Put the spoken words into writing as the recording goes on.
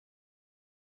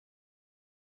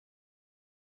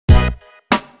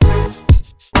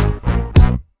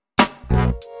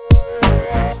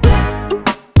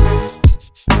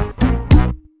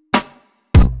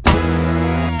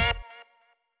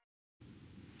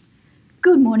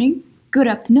Good morning, good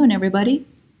afternoon, everybody.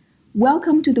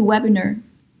 Welcome to the webinar,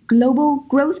 Global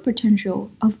Growth Potential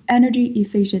of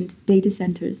Energy-Efficient Data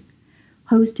Centers,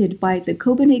 hosted by the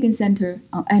Copenhagen Center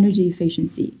on Energy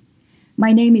Efficiency.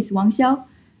 My name is Wang Xiao.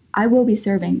 I will be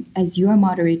serving as your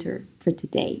moderator for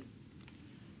today.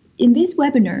 In this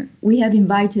webinar, we have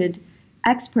invited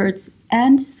experts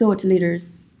and thought leaders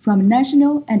from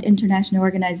national and international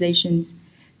organizations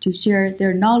to share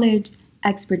their knowledge,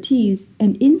 expertise,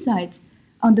 and insights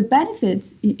on the benefits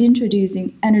in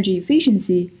introducing energy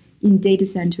efficiency in data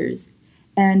centers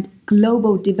and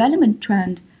global development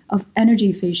trend of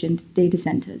energy-efficient data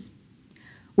centers.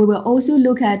 We will also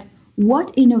look at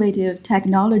what innovative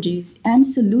technologies and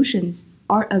solutions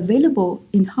are available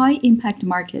in high-impact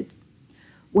markets,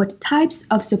 what types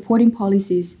of supporting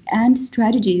policies and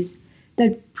strategies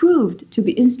that proved to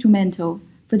be instrumental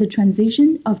for the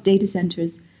transition of data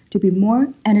centers to be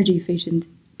more energy efficient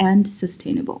and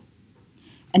sustainable.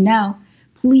 And now,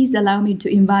 please allow me to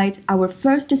invite our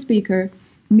first speaker,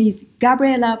 Ms.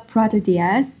 Gabriela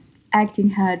Prata-Diaz, Acting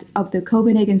Head of the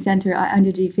Copenhagen Center on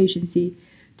Energy Efficiency,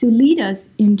 to lead us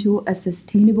into a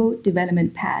sustainable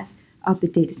development path of the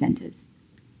data centers.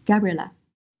 Gabriela.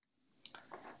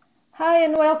 Hi,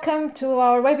 and welcome to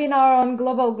our webinar on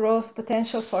global growth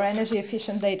potential for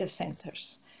energy-efficient data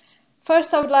centers.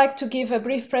 First, I would like to give a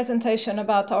brief presentation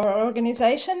about our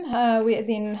organization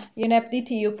within UNEP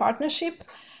DTU partnership,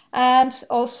 and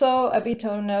also a bit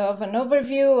of an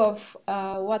overview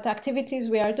of what activities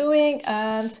we are doing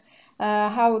and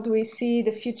how do we see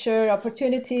the future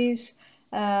opportunities,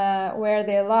 where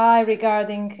they lie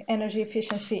regarding energy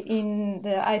efficiency in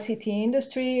the ICT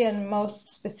industry and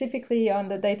most specifically on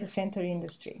the data center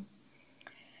industry.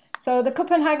 So the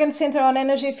Copenhagen Center on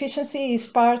Energy Efficiency is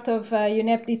part of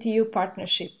UNEP DTU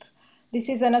partnership. This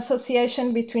is an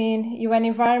association between UN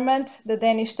Environment, the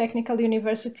Danish Technical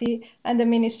University, and the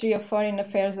Ministry of Foreign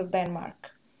Affairs of Denmark.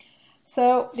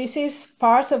 So this is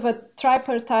part of a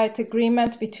tripartite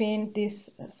agreement between these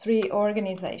three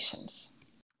organizations.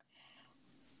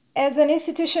 As an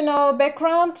institutional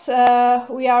background,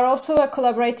 we are also a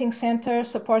collaborating center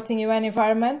supporting UN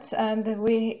Environment, and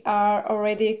we are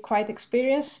already quite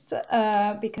experienced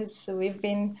because we've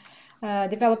been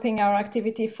developing our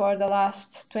activity for the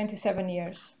last 27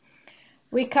 years.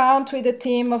 We count with a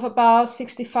team of about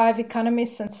 65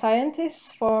 economists and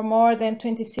scientists for more than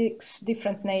 26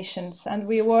 different nations, and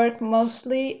we work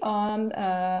mostly on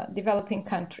developing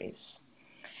countries.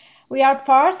 We are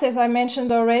part, as I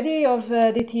mentioned already, of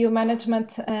DTU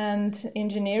Management and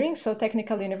Engineering, so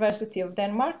Technical University of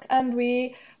Denmark, and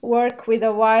we work with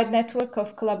a wide network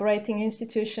of collaborating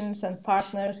institutions and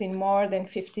partners in more than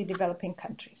 50 developing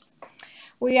countries.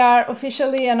 We are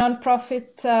officially a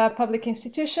non-profit public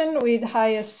institution with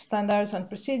highest standards on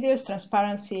procedures,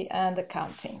 transparency, and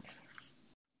accounting.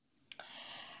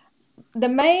 The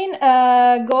main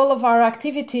goal of our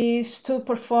activity is to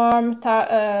perform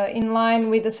in line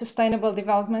with the Sustainable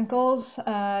Development Goals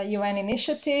UN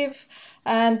initiative,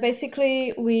 and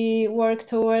basically we work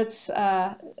towards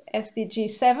SDG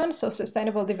 7, so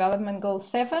Sustainable Development Goal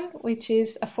 7, which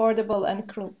is affordable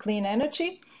and clean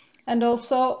energy, and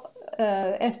also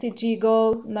SDG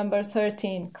goal number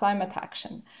 13, climate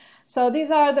action. So these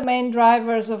are the main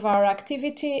drivers of our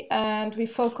activity, and we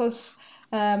focus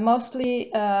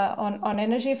mostly on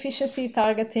energy efficiency,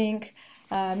 targeting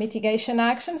mitigation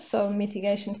actions, so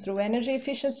mitigation through energy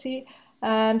efficiency,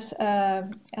 and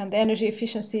energy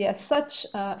efficiency as such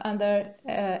under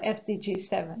SDG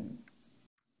 7.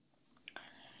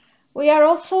 We are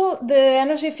also the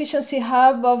energy efficiency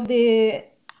hub of the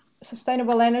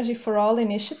Sustainable Energy for All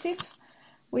initiative,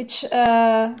 which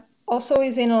also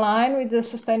is in line with the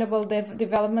Sustainable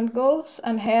Development Goals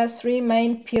and has three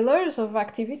main pillars of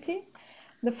activity.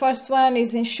 The first one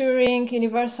is ensuring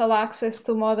universal access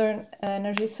to modern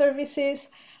energy services,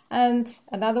 and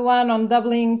another one on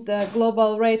doubling the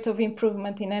global rate of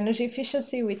improvement in energy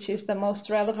efficiency, which is the most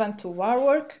relevant to our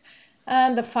work,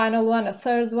 and the final one, a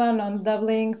third one, on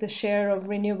doubling the share of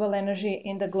renewable energy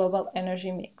in the global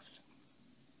energy mix.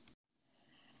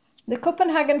 The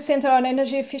Copenhagen Center on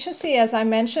Energy Efficiency, as I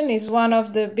mentioned, is one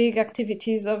of the big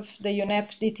activities of the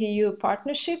UNEP DTU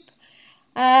partnership,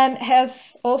 and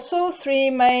has also three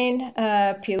main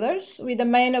pillars with the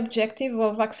main objective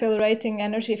of accelerating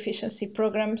energy efficiency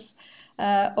programs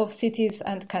of cities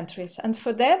and countries. And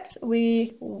for that,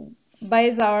 we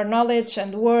base our knowledge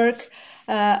and work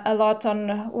a lot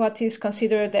on what is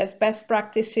considered as best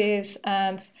practices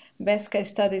and best case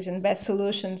studies and best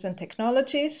solutions and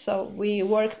technologies. So we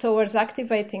work towards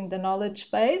activating the knowledge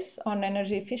base on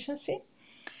energy efficiency.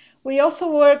 We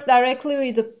also work directly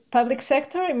with the public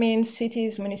sector, it means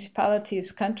cities,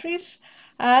 municipalities, countries,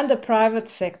 and the private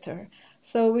sector.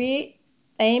 So we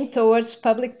aim towards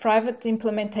public-private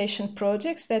implementation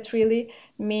projects. That really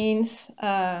means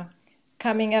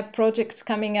projects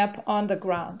coming up on the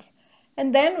ground.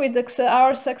 And then with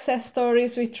our success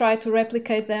stories, we try to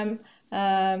replicate them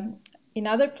in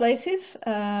other places,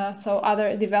 so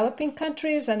other developing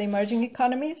countries and emerging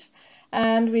economies.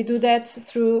 And we do that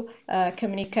through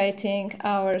communicating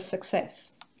our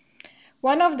success.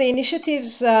 One of the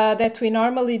initiatives that we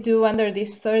normally do under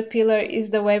this third pillar is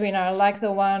the webinar, like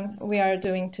the one we are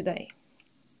doing today.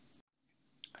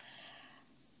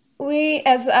 We,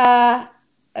 as the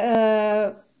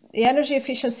energy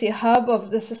efficiency hub of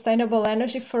the Sustainable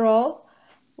Energy for All,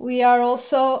 we are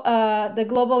also the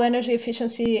Global Energy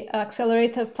Efficiency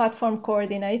Accelerator Platform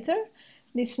Coordinator.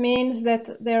 This means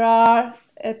that there are,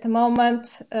 at the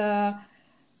moment,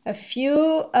 a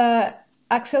few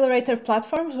accelerator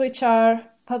platforms which are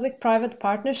public-private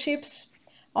partnerships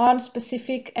on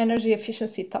specific energy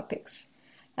efficiency topics.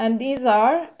 And these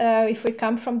are, if we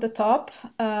come from the top,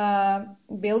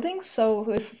 buildings. So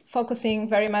we're focusing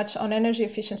very much on energy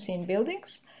efficiency in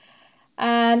buildings.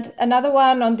 And another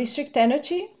one on district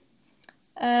energy.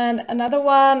 And another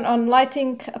one on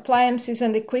lighting appliances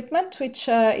and equipment, which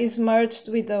is merged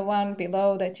with the one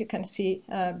below that you can see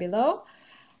below.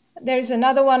 There is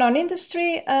another one on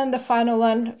industry, and the final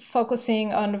one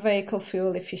focusing on vehicle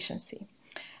fuel efficiency.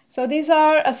 So these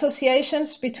are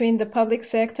associations between the public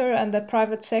sector and the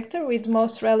private sector with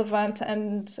most relevant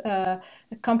and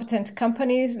competent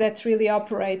companies that really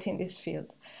operate in this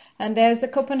field. And as the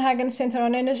Copenhagen Center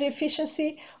on Energy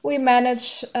Efficiency, we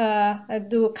manage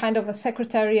do kind of a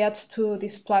secretariat to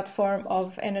this platform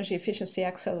of energy efficiency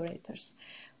accelerators.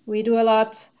 We do a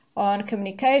lot on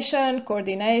communication,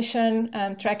 coordination,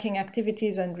 and tracking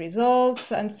activities and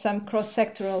results, and some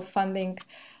cross-sectoral funding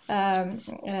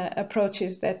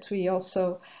approaches that we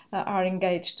also are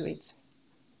engaged with.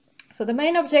 So the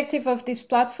main objective of this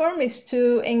platform is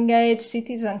to engage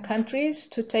cities and countries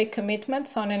to take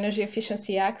commitments on energy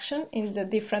efficiency action in the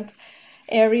different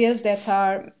areas that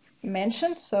are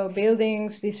mentioned, so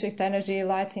buildings, district energy,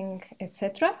 lighting,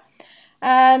 etc.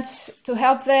 And to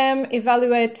help them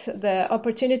evaluate the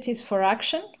opportunities for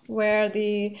action, where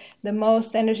the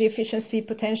most energy efficiency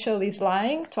potential is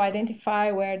lying, to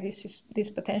identify where this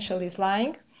potential is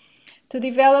lying, to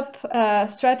develop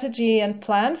strategy and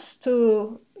plans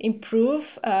to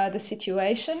improve the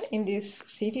situation in these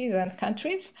cities and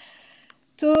countries,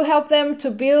 to help them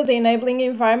to build the enabling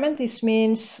environment. This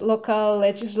means local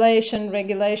legislation,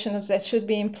 regulations that should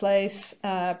be in place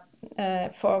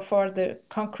for the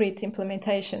concrete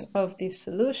implementation of these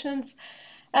solutions,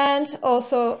 and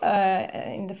also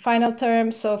in the final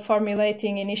term, so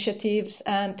formulating initiatives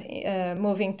and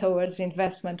moving towards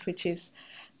investment, which is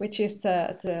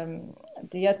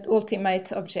the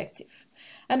ultimate objective.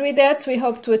 And with that, we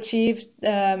hope to achieve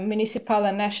municipal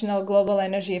and national global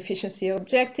energy efficiency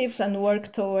objectives and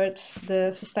work towards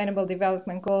the Sustainable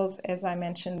Development Goals, as I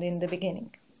mentioned in the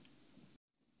beginning.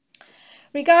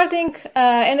 Regarding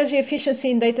energy efficiency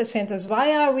in data centers,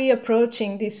 why are we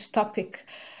approaching this topic?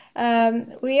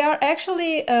 We are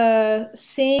actually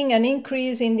seeing an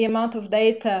increase in the amount of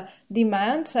data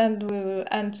demand, and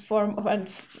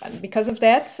because of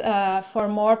that, for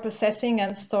more processing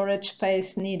and storage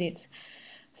space needed.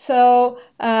 So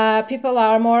people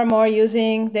are more and more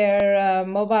using their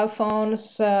mobile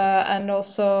phones and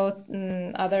also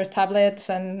other tablets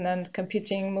and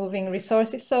computing, moving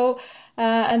resources. So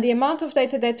and the amount of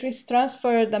data that is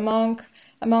transferred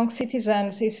among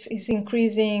citizens is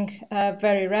increasing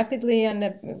very rapidly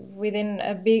and within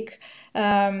a big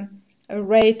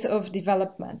rate of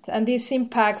development. And this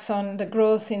impacts on the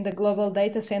growth in the global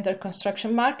data center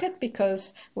construction market,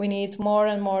 because we need more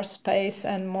and more space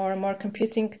and more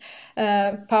computing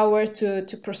power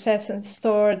to process and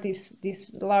store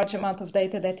this large amount of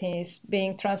data that is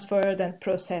being transferred and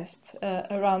processed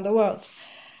around the world.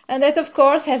 And that, of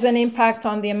course, has an impact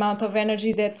on the amount of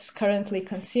energy that's currently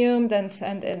consumed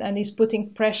and is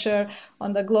putting pressure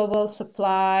on the global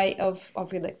supply of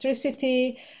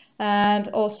electricity, and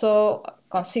also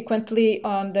consequently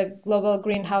on the global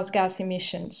greenhouse gas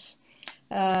emissions,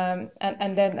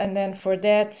 and then for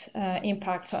that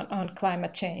impact on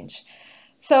climate change.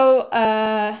 So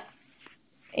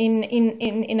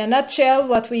in a nutshell,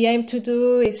 what we aim to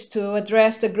do is to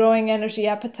address the growing energy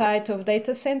appetite of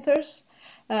data centers,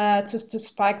 to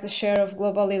spike the share of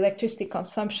global electricity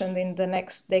consumption in the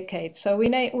next decade. So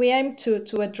we aim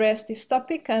to address this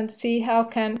topic and see how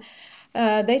can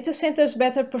data centers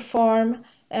better perform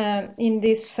in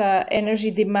this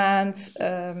energy demand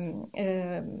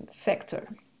sector.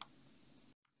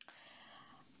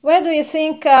 Where do we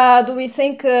think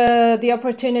the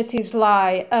opportunities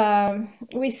lie?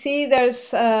 We see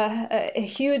there's a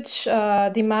huge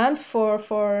demand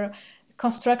for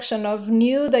construction of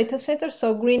new data centers,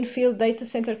 so greenfield data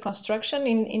center construction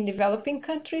in developing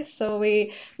countries. So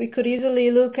we could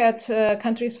easily look at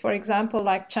countries, for example,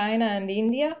 like China and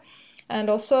India, and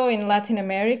also in Latin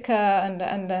America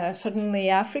and certainly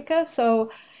Africa.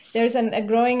 So there's a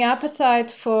growing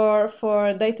appetite for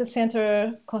data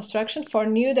center construction, for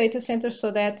new data centers,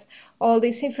 so that all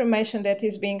this information that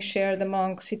is being shared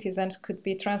among citizens could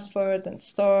be transferred and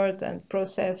stored and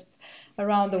processed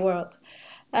around the world.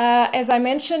 As I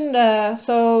mentioned,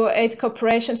 so aid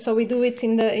cooperation, so we do it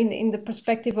in the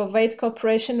perspective of aid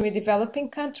cooperation with developing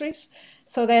countries,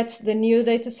 so that the new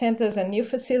data centers and new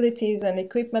facilities and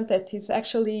equipment that is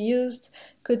actually used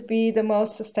could be the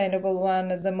most sustainable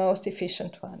one and the most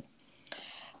efficient one.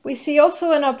 We see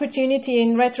also an opportunity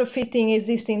in retrofitting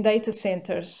existing data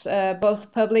centers,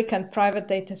 both public and private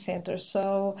data centers.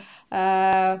 So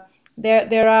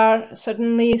there are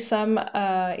certainly some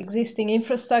existing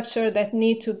infrastructure that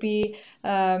need to be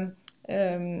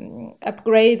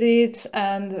upgraded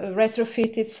and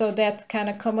retrofitted so that can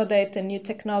accommodate the new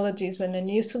technologies and the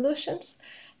new solutions.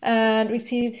 And we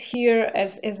see it here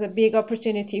as a big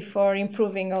opportunity for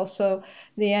improving also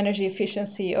the energy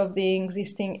efficiency of the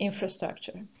existing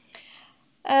infrastructure.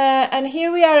 And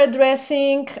here we are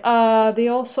addressing the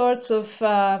all sorts of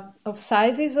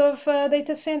sizes of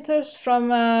data centers, from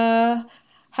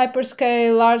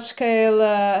hyperscale, large-scale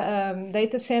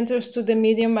data centers to the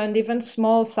medium and even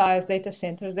small-size data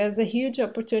centers. There's a huge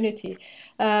opportunity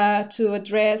to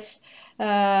address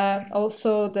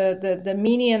also the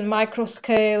mini and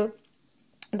micro-scale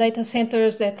data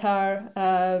centers that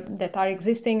are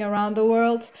existing around the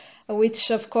world, which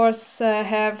of course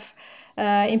have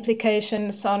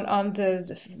implications on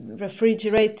the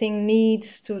refrigerating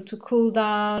needs to cool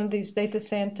down these data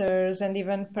centers, and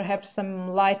even perhaps some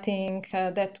lighting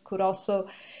that could also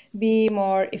be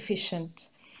more efficient.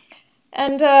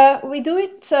 And we do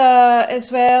it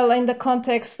as well in the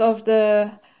context of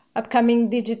the upcoming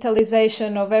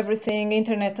digitalization of everything,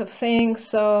 Internet of Things.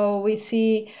 So we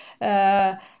see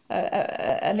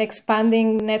an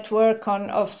expanding network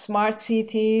of smart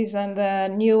cities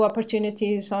and new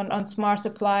opportunities on smart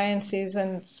appliances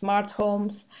and smart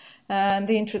homes, and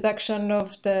the introduction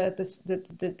of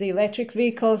the electric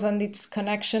vehicles and its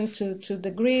connection to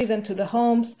the grid and to the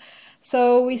homes.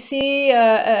 So we see,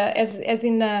 as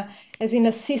in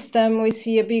a system, we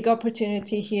see a big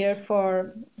opportunity here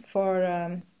for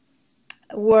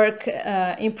work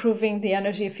improving the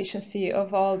energy efficiency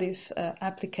of all these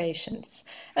applications.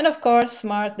 And of course,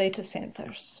 smart data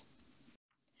centers.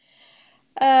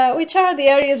 Which are the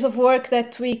areas of work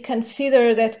that we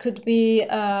consider that could be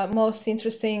most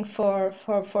interesting for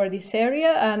this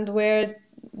area, and where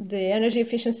the energy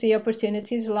efficiency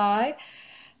opportunities lie?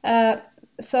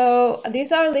 So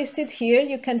these are listed here.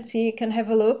 You can see, you can have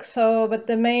a look. So, but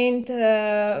the main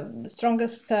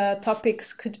strongest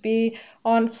topics could be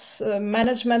on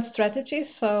management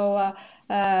strategies. So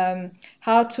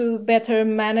how to better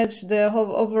manage the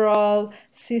whole overall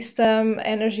system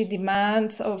energy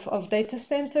demand of data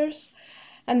centers,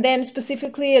 and then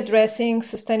specifically addressing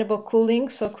sustainable cooling.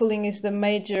 So cooling is the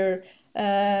major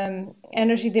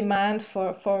energy demand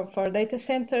for data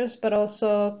centers, but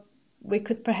also we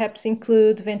could perhaps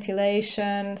include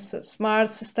ventilation, smart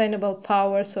sustainable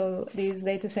power. So these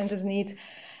data centers need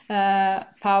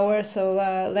power. So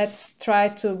let's try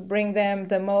to bring them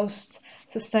the most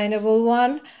sustainable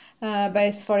one,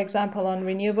 based, for example, on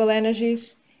renewable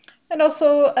energies. And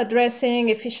also addressing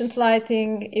efficient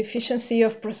lighting, efficiency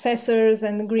of processors,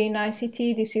 and green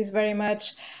ICT. This is very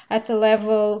much at the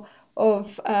level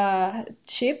of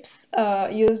chips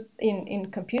used in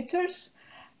computers.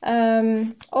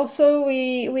 Also,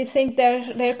 we think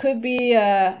there could be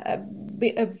a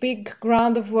big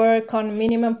ground of work on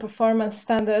minimum performance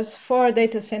standards for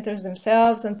data centers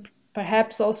themselves, and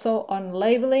perhaps also on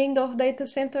labeling of data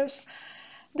centers,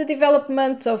 the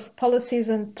development of policies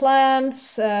and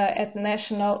plans at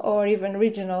national or even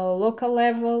regional, local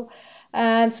level,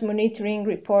 and monitoring,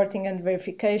 reporting, and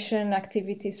verification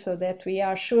activities, so that we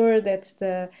are sure that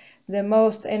the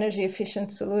most energy efficient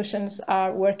solutions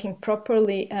are working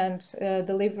properly and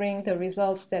delivering the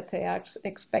results that they are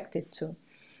expected to.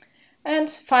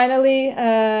 And finally,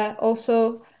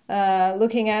 also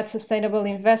looking at sustainable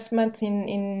investment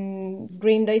in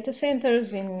green data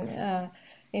centers, in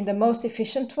the most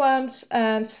efficient ones,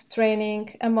 and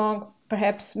training, among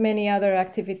perhaps many other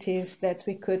activities that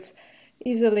we could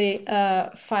easily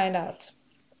find out.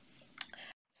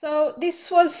 So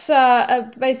this was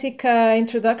a basic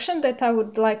introduction that I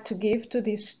would like to give to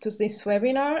this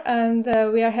webinar, and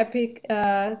we are happy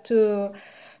to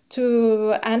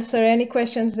answer any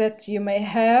questions that you may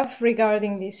have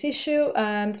regarding this issue,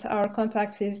 and our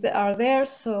contacts are there,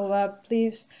 so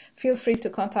please feel free to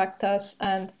contact us,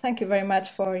 and thank you very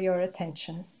much for your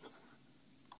attention.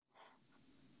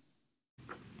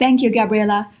 Thank you,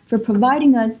 Gabriela, for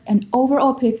providing us an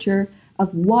overall picture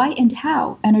of why and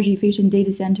how energy-efficient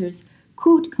data centers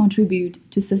could contribute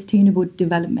to sustainable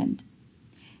development.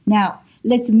 Now,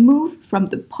 let's move from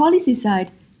the policy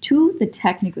side to the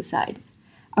technical side.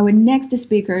 Our next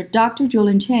speaker, Dr.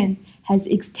 Jolin Chen, has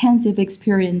extensive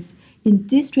experience in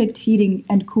district heating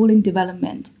and cooling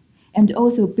development and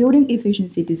also building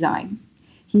efficiency design.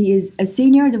 He is a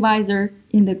senior advisor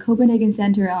in the Copenhagen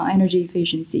Center on Energy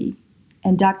Efficiency.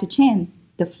 And Dr. Chen,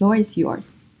 the floor is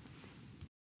yours.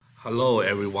 Hello,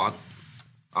 everyone.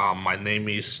 My name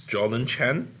is Jordan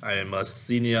Chen. I am a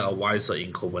senior advisor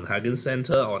in Copenhagen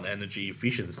Center on Energy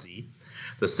Efficiency.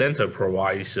 The center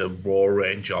provides a broad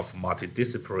range of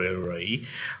multidisciplinary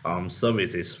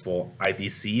services for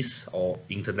IDCs or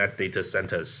Internet data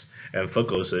centers and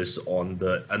focuses on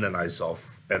the analysis of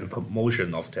and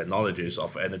promotion of technologies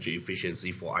of energy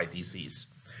efficiency for IDCs.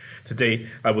 Today,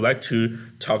 I would like to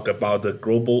talk about the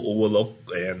global overlook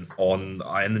on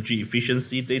energy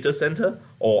efficiency data center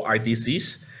or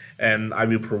IDCs, and I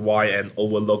will provide an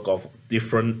overlook of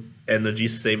different energy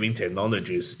saving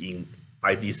technologies in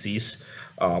IDCs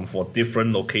for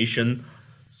different locations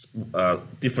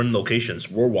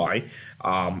worldwide.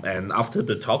 And after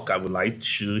the talk, I would like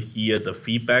to hear the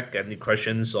feedback, any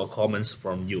questions or comments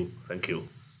from you. Thank you.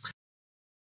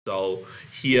 So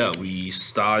here we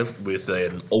start with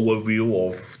an overview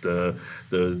of the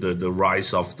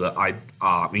rise of the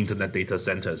Internet data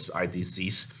centers,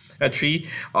 IDCs. Actually,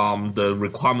 the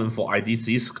requirement for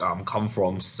IDCs come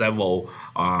from several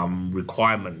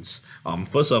requirements.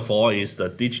 First of all is the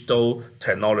digital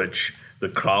technology, the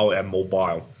cloud and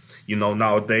mobile. You know,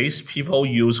 nowadays people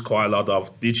use quite a lot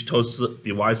of digital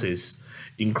devices,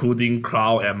 including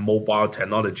cloud and mobile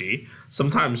technology,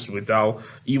 sometimes without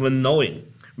even knowing.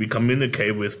 We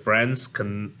communicate with friends,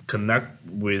 connect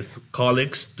with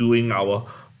colleagues, doing our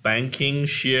banking,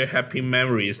 share happy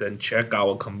memories, and check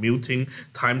our commuting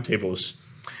timetables.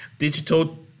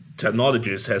 Digital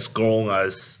technologies has grown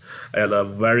at a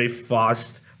very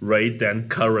fast rate than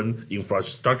current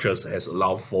infrastructures has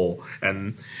allowed for,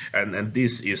 and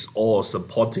this is all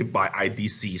supported by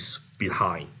IDCs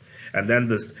behind. And then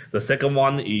the second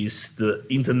one is the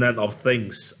Internet of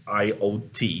Things,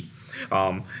 IoT.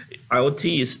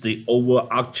 IoT is the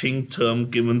overarching term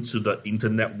given to the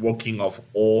internet working of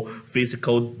all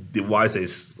physical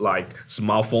devices like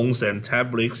smartphones and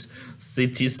tablets,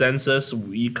 city sensors,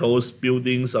 vehicles,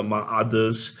 buildings, among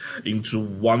others, into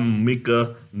one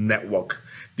mega network.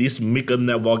 This mega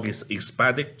network is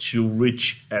expected to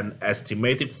reach an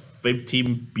estimated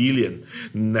 15 billion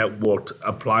networked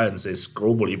appliances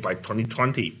globally by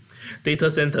 2020. Data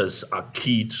centers are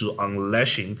key to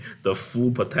unleashing the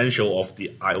full potential of the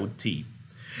IoT.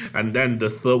 And then the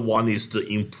third one is to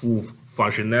improve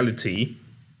functionality.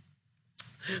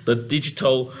 The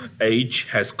digital age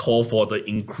has called for the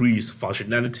increased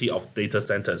functionality of data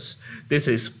centers. This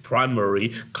is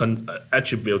primarily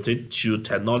attributed to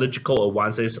technological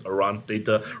advances around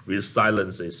data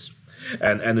resiliency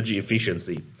and energy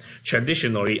efficiency.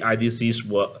 Traditionally, IDCs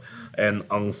were an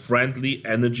unfriendly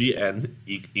energy and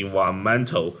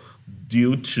environmental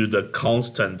due to the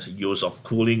constant use of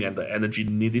cooling and the energy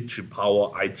needed to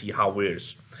power IT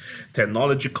hardwares.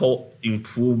 Technological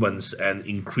improvements and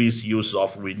increased use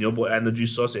of renewable energy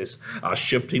sources are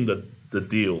shifting the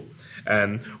deal,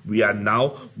 and we are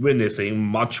now witnessing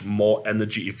much more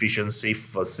energy efficiency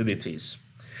facilities.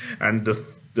 And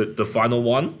the final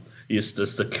one is the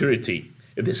security.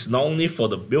 It is not only for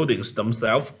the buildings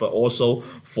themselves, but also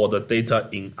for the data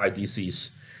in IDCs.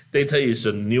 Data is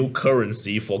a new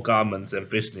currency for governments and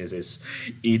businesses.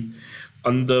 It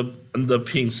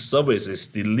underpins services,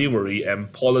 delivery,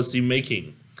 and policy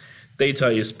making. Data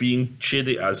is being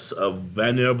treated as a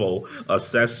valuable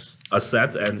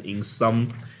asset and in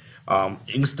some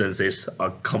instances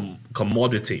a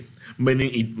commodity,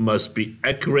 meaning it must be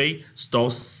accurate,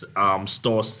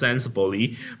 stored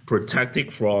sensibly,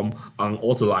 protected from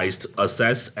unauthorized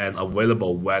access, and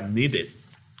available when needed.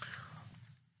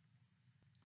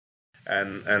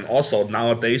 And also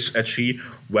nowadays actually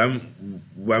when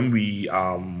we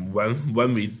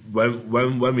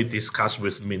discuss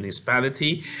with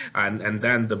municipality, and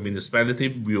then the municipality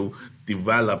will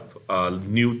develop a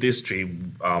new district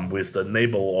with the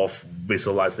enable of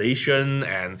visualization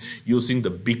and using the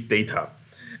big data,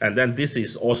 and then this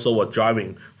is also a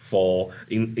driving for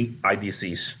in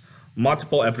IDCs.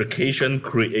 Multiple applications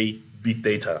create big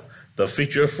data. The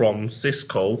feature from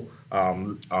Cisco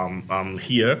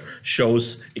here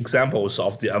shows examples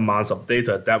of the amounts of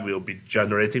data that will be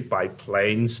generated by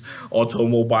planes,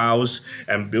 automobiles,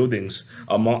 and buildings,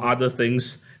 among other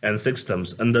things and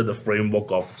systems under the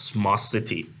framework of smart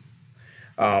city.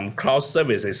 Cloud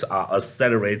services are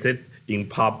accelerated in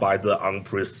part by the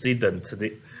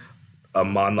unprecedented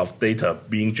amount of data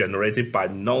being generated by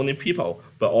not only people,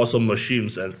 but also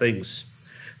machines and things.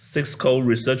 Cisco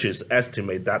researchers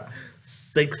estimate that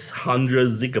 600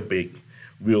 gigabit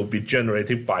will be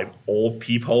generated by all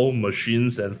people,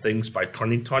 machines, and things by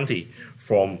 2020,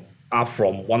 up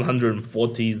from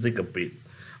 140 gigabit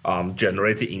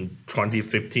generated in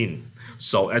 2015.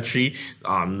 So actually,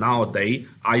 nowadays,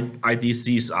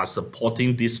 IDCs are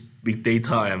supporting this big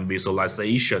data and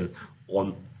visualization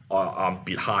on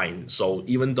behind. So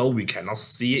even though we cannot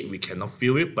see it, we cannot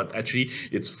feel it, but actually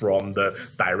it's from the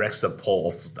direct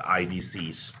support of the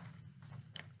IDCs.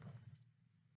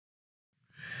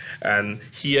 And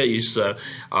here is a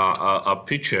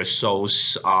picture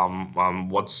shows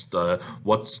what's the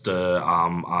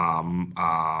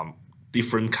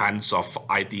different kinds of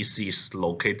IDCs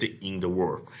located in the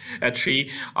world. Actually,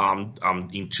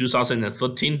 in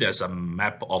 2013, there's a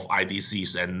map of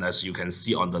IDCs, and as you can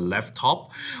see on the left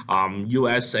top,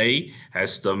 USA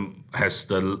has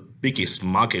the biggest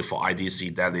market for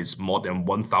IDC. That is more than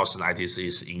 1,000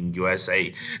 IDCs in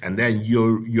USA, and then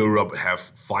Europe have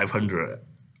 500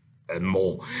 and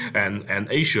more, and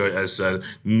Asia as a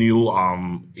new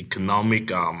economic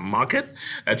market.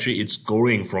 Actually, it's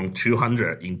growing from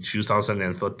 200 in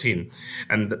 2013,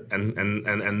 and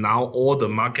now all the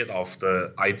market of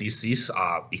the IDCs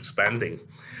are expanding.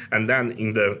 And then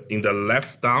in the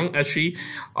left down, actually,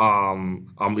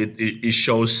 it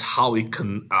shows how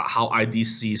how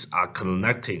IDCs are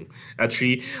connecting.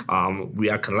 Actually, we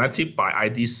are connected by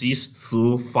IDCs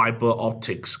through fiber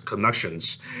optics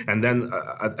connections, and then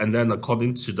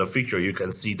according to the figure, you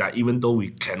can see that even though we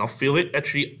cannot feel it,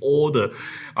 actually all the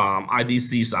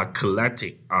IDCs are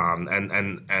collected, and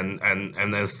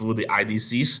then through the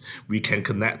IDCs we can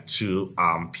connect to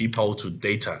people, to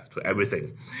data, to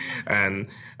everything, and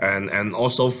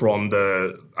also from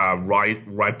the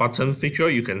right button feature,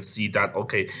 you can see that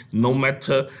okay, no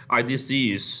matter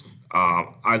IDC is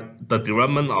the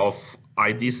development of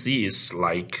IDC is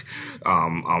like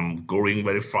growing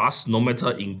very fast. No matter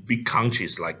in big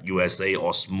countries like USA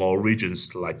or small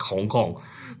regions like Hong Kong,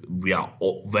 we are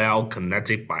well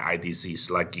connected by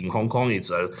IDCs. Like in Hong Kong, it's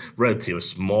a relatively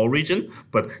small region,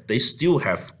 but they still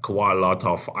have quite a lot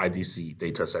of IDC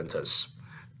data centers,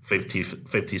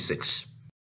 56.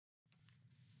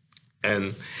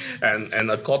 And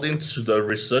according to the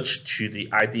research to the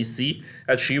IDC,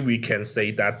 actually we can say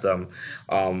that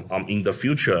in the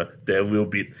future there will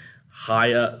be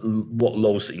higher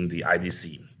workloads in the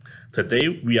IDC.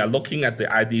 Today we are looking at the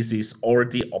IDCs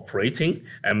already operating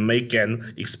and make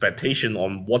an expectation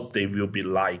on what they will be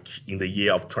like in the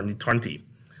year of 2020.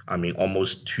 I mean,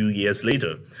 almost 2 years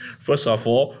later. First of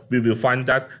all, we will find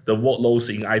that the workloads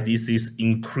in IDCs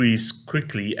increase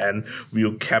quickly and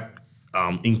will keep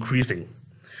increasing.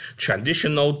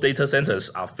 Traditional data centers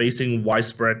are facing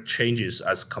widespread changes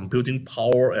as computing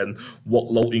power and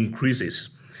workload increases.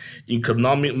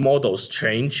 Economic models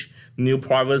change, new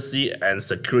privacy and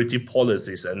security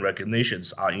policies and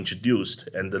regulations are introduced,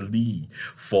 and the need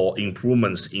for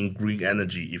improvements in green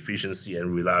energy efficiency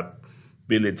and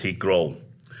reliability grow.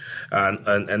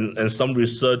 And some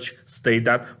research state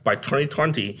that by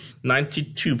 2020,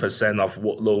 92% of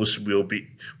workloads will be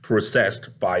processed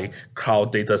by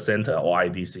cloud data center or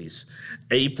IDCs.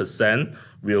 8%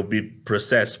 will be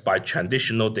processed by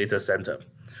traditional data center.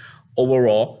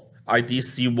 Overall,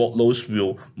 IDC workloads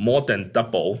will more than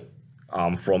double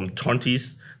from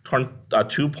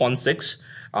 2.6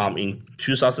 in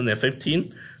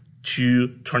 2015 to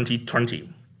 2020.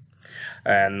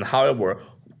 And however,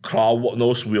 cloud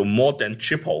workloads will more than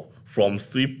triple from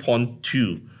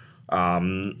 3.2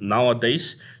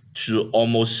 nowadays to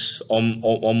almost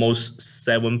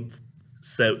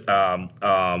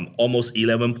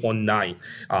 11.9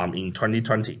 in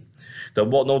 2020. The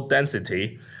workload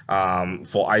density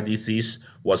for IDCs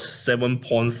was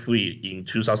 7.3 in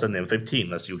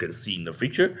 2015, as you can see in the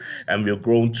figure, and will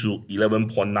grow to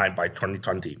 11.9 by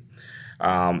 2020.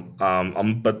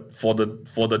 But for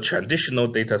the traditional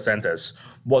data centers,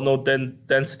 workload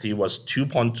density was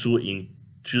 2.2 in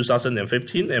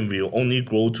 2015 and will only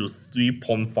grow to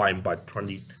 3.5 by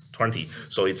 2020.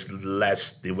 So it's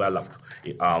less developed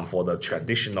for the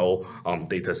traditional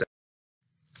data center.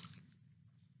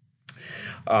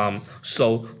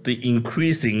 So the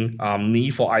increasing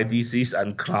need for IDCs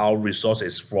and cloud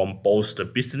resources from both the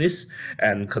business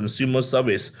and consumer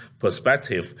service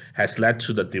perspective has led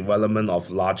to the development of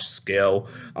large-scale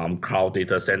cloud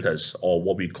data centers, or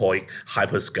what we call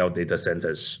hyperscale data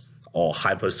centers, or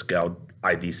hyperscale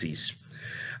IDCs.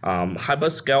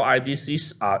 Hyperscale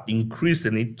IDCs are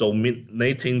increasingly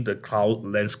dominating the cloud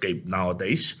landscape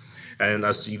nowadays. And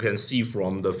as you can see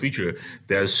from the figure,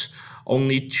 there's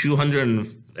only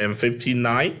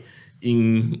 259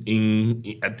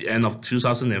 at the end of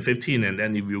 2015, and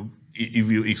then if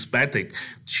you expect it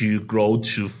to grow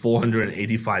to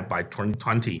 485 by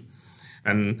 2020,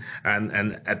 and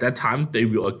at that time they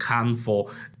will account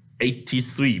for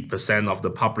 83% of the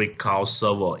public cloud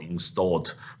server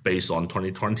installed based on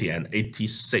 2020 and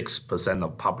 86%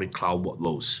 of public cloud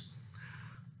workloads.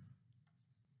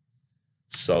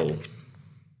 So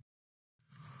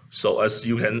as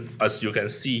you can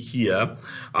see here,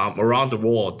 around the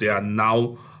world there are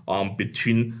now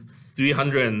between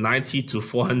 390 to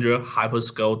 400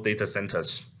 hyperscale data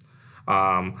centers.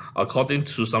 According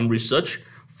to some research,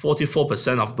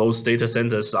 44% of those data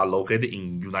centers are located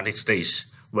in United States,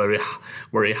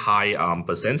 very high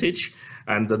percentage,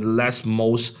 and the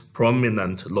most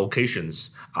prominent locations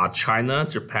are China,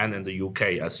 Japan, and the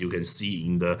UK, as you can see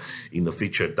in the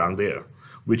picture down there,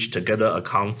 which together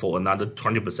account for another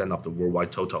 20% of the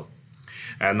worldwide total.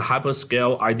 And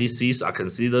hyperscale IDCs are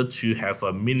considered to have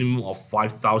a minimum of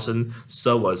 5,000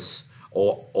 servers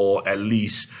or at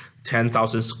least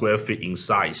 10,000 square feet in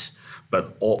size,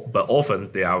 but often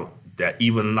they are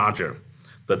even larger.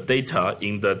 The data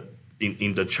in the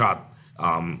chart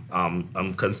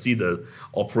consider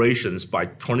operations by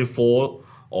 24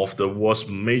 of the world's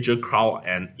major cloud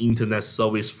and internet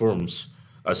service firms,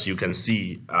 as you can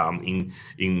see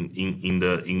in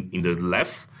the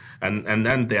left, and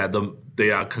then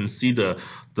they are considered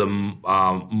the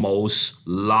most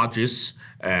largest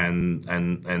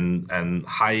and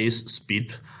highest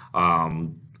speed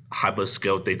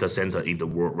hyperscale data center in the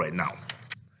world right now.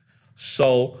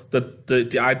 So the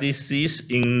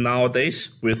IDCs in nowadays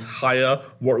with higher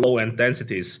workload and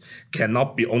densities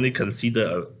cannot be only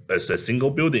considered as a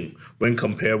single building when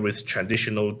compared with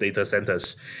traditional data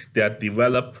centers. They are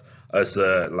developed as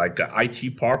like an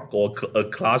IT park or a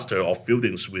cluster of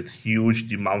buildings with huge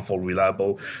demand for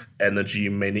reliable energy,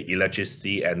 mainly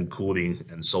electricity and cooling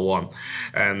and so on.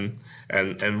 And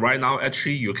right now,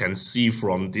 actually, you can see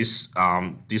from this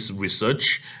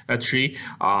research, actually,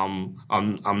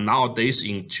 nowadays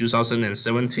in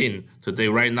 2017, today,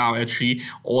 right now, actually,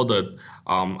 all the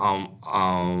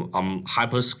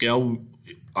hyperscale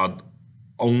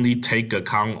only take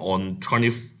account on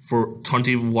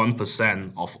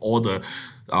 21% of all the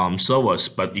servers,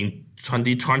 but in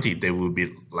 2020 they will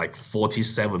be like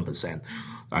 47%.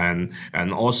 And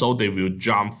also they will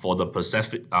jump for the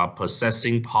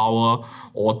processing power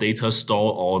or data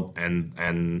store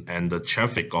and the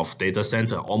traffic of data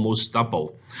center almost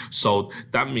double. So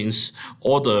that means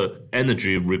all the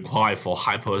energy required for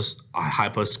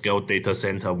hyperscale data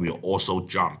center will also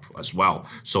jump as well.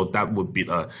 So that would be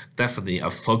definitely a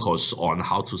focus on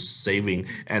how to saving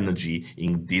energy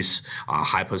in these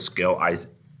hyperscale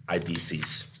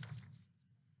IDCs.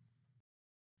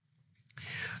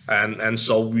 And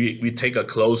so we take a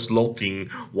close look in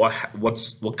what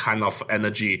kind of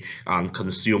energy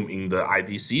consumed in the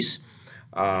IDCs.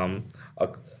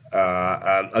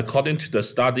 According to the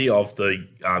study of the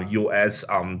U.S.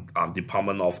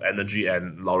 Department of Energy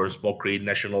and Lawrence Berkeley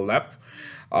National Lab,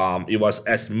 it was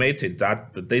estimated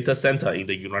that the data center in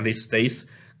the United States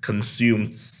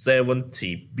consumed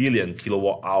 70 billion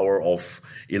kilowatt hour of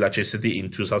electricity in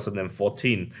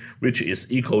 2014, which is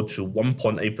equal to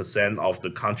 1.8% of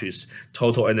the country's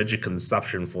total energy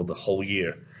consumption for the whole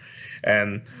year.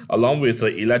 And along with the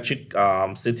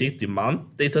electricity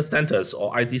demand, data centers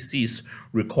or IDCs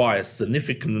require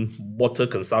significant water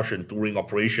consumption during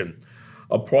operation.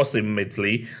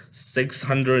 Approximately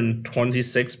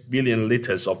 626 billion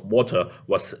liters of water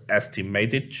was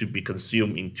estimated to be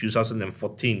consumed in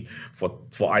 2014 for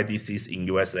IDCs in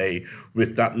USA,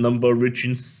 with that number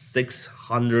reaching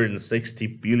 660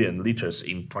 billion liters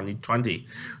in 2020.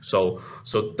 So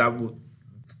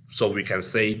we can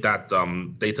say that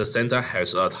data center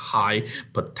has a high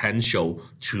potential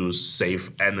to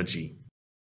save energy.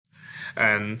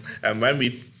 And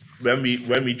when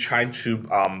we try to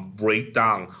break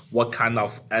down what kind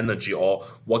of energy or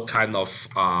what kind of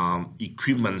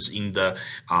equipments in the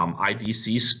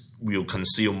IDCs will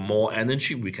consume more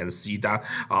energy, we can see that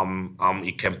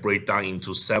it can break down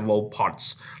into several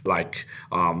parts, like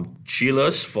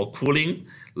chillers for cooling,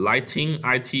 lighting,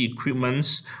 IT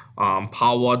equipments,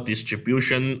 power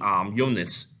distribution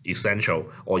units essential,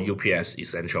 or UPS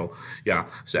essential. Yeah.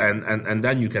 So, and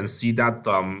then you can see that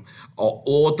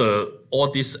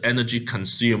all this energy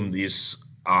consumed is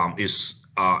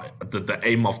the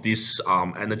aim of this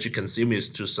energy consumed is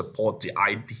to support the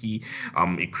IT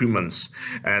equipments,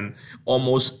 and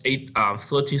almost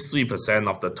 33%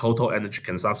 of the total energy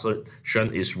consumption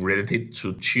is related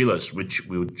to chillers, which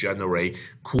will generate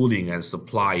cooling and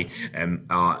supply and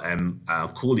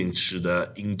cooling to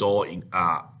the indoor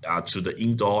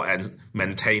and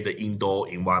maintain the indoor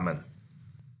environment.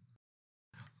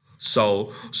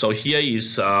 So here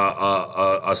is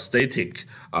a statistic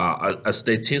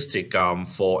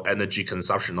for energy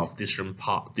consumption of different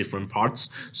parts.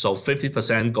 So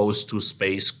 50% goes to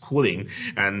space cooling,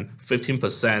 and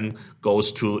 15%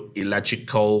 goes to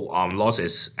electrical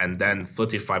losses, and then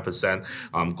 35%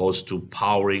 goes to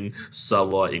powering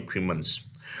server equipments.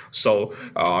 So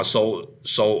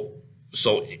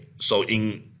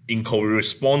in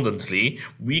correspondently,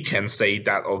 we can say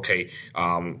that, okay,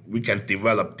 we can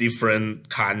develop different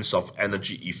kinds of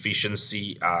energy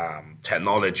efficiency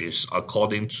technologies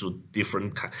according to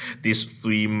these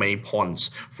three main points.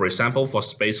 For example, for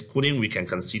space cooling, we can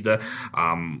consider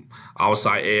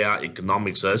outside air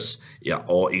economics,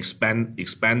 or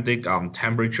expanded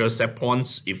temperature set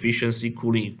points, efficiency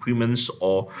cooling equipments,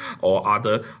 or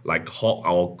other like hot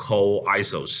or cold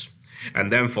ISOs.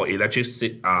 And then for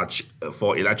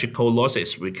electrical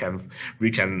losses, we can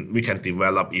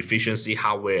develop efficiency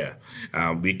hardware.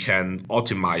 We can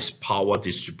optimize power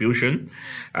distribution,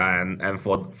 and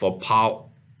for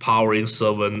powering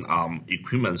server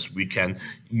equipments, we can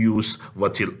use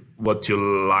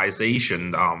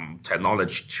virtualization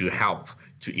technology to help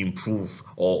to improve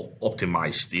or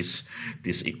optimize these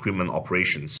equipment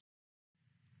operations.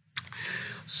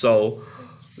 So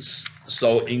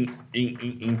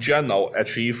in general,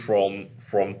 actually from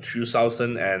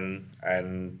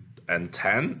 2010,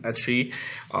 actually,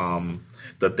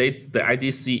 the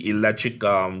IDC electric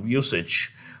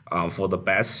usage for the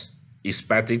best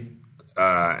expected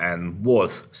and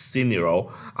worst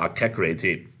scenario are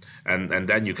calculated, and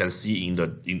then you can see in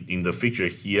the figure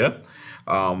here.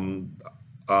 There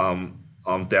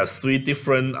are three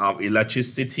different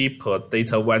electricity per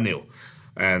data venue.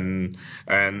 And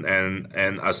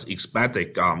as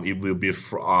expected, it will be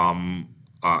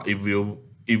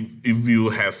it will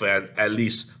have at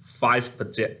least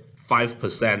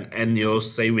 5% annual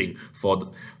saving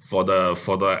for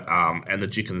the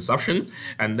energy consumption,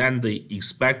 and then the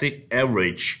expected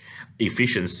average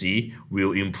efficiency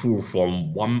will improve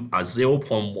from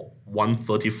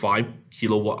 0.135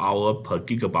 kilowatt hour per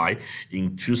gigabyte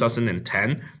in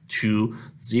 2010 to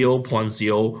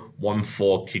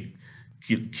 0.014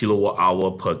 kilowatt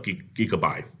hour per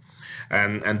gigabyte,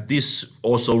 and this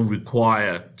also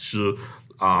require to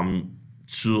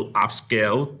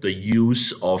upscale the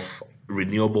use of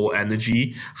renewable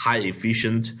energy, high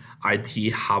efficient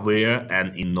IT hardware,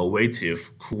 and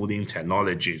innovative cooling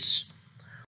technologies.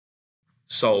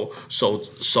 So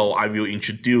I will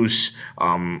introduce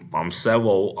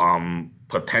several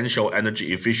potential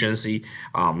energy efficiency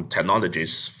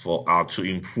technologies for to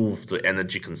improve the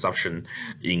energy consumption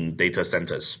in data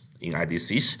centers in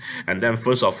IDCs. And then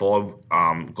first of all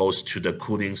goes to the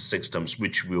cooling systems,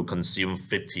 which will consume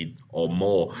 50 or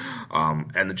more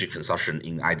energy consumption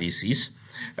in IDCs.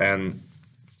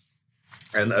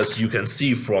 And as you can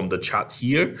see from the chart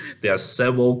here, there are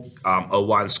several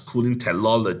advanced cooling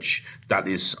technology that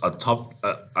is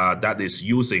that is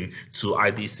using to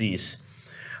IDCs.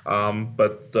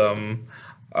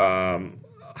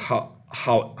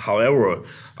 However,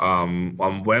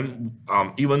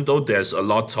 even though there's a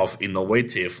lot of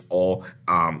innovative or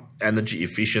energy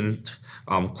efficient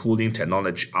cooling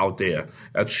technology out there,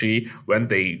 actually when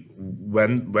the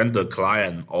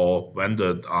client or when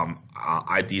the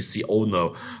IDC owner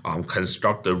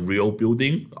construct the real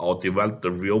building or develop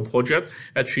the real project,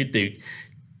 actually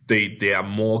they are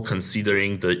more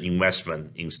considering the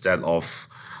investment instead of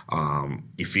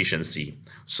efficiency.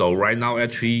 So right now,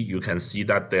 actually, you can see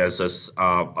that there's a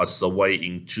survey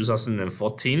in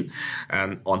 2014,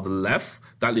 and on the left,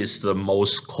 that is the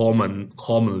most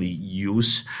commonly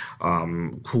used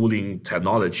cooling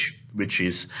technology, which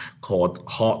is called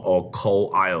hot or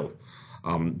cold aisle.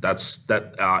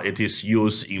 It is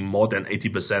used in more than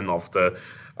 80% of the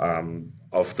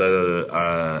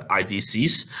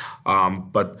IDCs,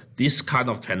 but this kind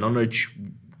of technology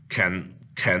can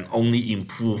only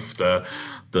improve the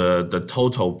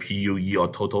total PUE or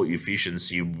total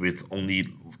efficiency with only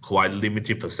quite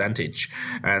limited percentage,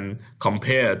 and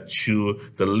compared to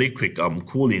the liquid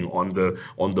cooling on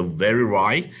the very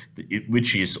right,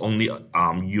 which is only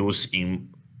used in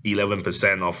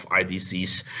 11% of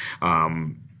IDCs.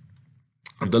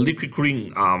 The liquid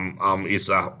cooling is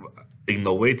a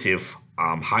innovative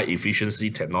high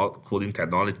efficiency cooling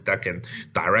technology that can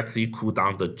directly cool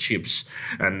down the chips,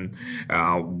 and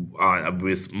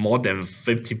with more than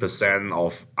 50%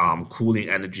 of cooling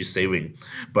energy saving.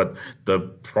 But the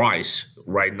price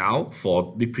right now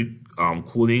for liquid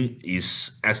cooling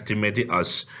is estimated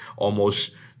as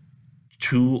almost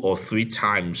 2 or 3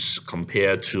 times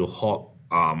compared to hot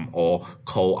or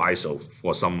cold ISO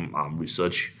for some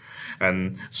research.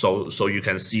 And so you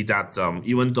can see that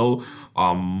even though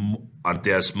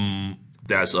there's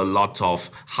a lot of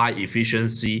high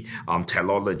efficiency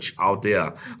technology out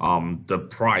there, the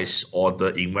price or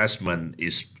the investment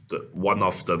is one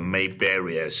of the main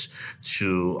barriers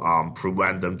to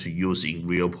prevent them to use in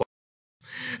real production.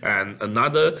 And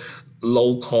another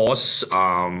low-cost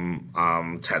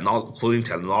cooling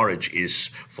technology is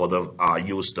for the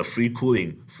use the free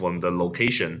cooling from the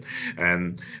location,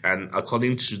 and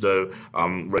according to the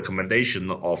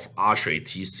recommendation of ASHRAE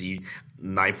TC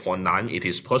 9.9, it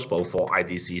is possible for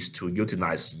IDCs to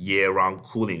utilize year-round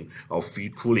cooling or free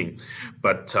cooling,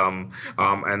 but and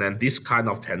then this kind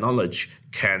of technology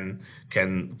can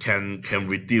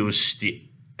reduce the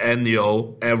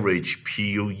annual average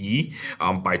PUE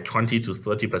by 20 to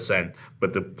 30%.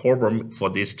 But the problem for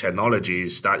this technology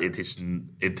is that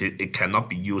it cannot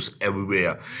be used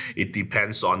everywhere. It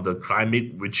depends on the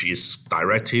climate, which is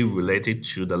directly related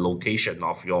to the location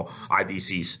of your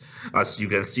IDCs. As you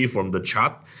can see from the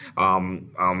chart,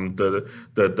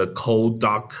 the cold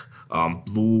dark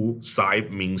blue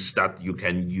side means that you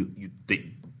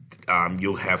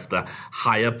have the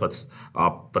higher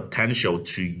potential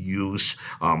to use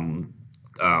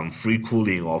free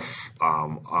cooling of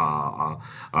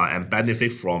and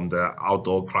benefit from the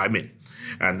outdoor climate.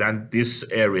 And then these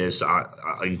areas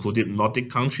are included Nordic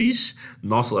countries,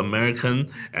 North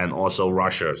American, and also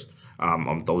Russia.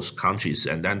 On those countries,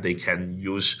 and then they can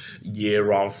use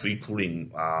year-round free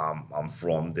cooling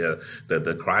from the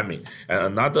climate. And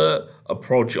another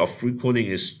approach of free cooling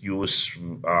is use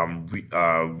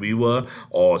river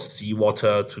or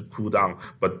seawater to cool down,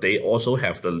 but they also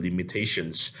have the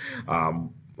limitations.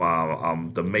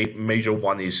 The major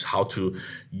one is how to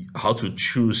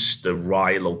choose the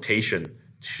right location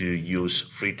to use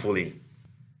free cooling.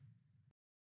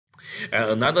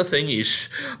 And another thing is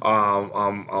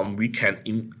we can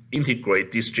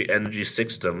integrate district energy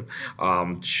system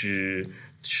to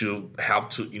help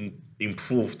to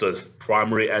improve the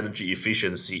primary energy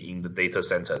efficiency in the data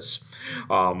centers.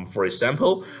 For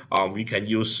example, we can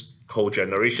use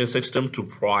cogeneration system to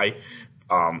provide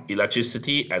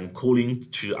electricity and cooling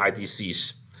to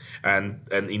IDCs. And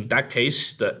in that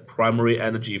case, the primary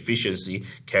energy efficiency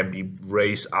can be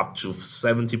raised up to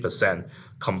 70%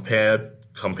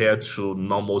 compared to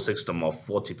normal system of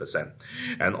 40%.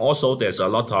 And also there's a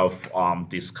lot of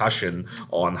discussion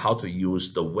on how to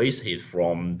use the waste heat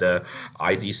from the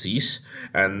IDCs,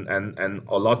 and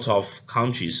a lot of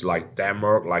countries like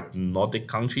Denmark, like Nordic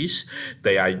countries,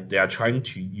 they are trying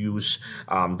to use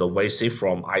the waste heat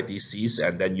from IDCs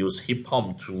and then use heat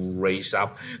pump to raise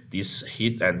up this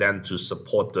heat and then to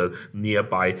support the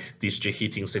nearby district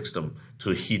heating system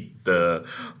to heat the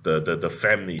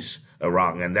families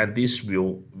around, and then this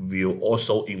will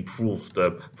also improve the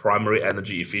primary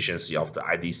energy efficiency of the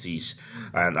IDCs.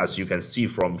 And as you can see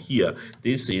from here,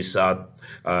 this is a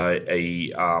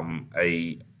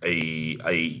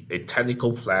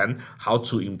technical plan how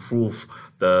to improve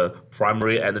the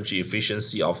primary energy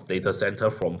efficiency of data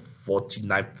center from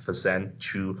 49%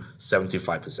 to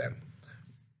 75%.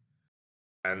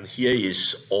 And here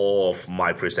is all of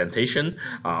my presentation.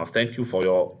 Thank you for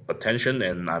your attention,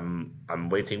 and I'm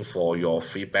waiting for your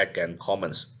feedback and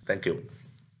comments. Thank you.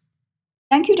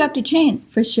 Thank you, Dr. Chen,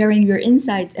 for sharing your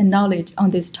insights and knowledge on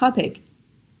this topic.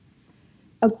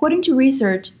 According to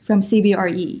research from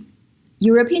CBRE,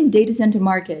 European data center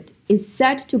market is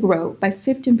set to grow by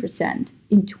 15%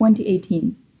 in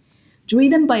 2018,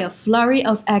 driven by a flurry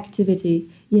of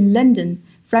activity in London,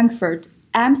 Frankfurt,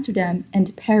 Amsterdam,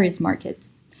 and Paris markets.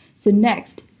 So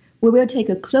next, we will take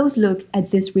a close look at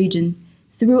this region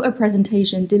through a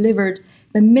presentation delivered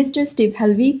by Mr. Steve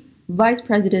Helvey, Vice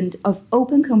President of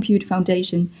Open Compute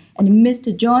Foundation, and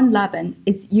Mr. John Laban,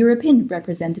 its European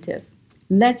representative.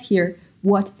 Let's hear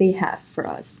what they have for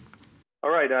us. All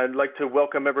right, I'd like to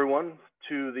welcome everyone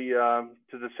to the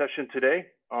session today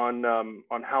on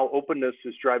how openness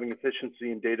is driving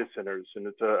efficiency in data centers, and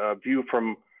it's a view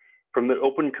from the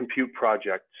Open Compute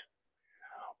Project.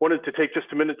 Wanted to take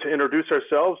just a minute to introduce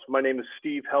ourselves. My name is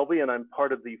Steve Helvey, and I'm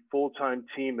part of the full-time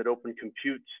team at Open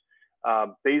Compute,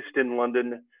 based in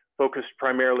London, focused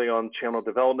primarily on channel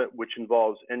development, which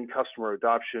involves end customer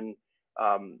adoption,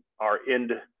 our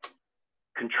end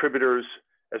contributors,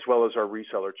 as well as our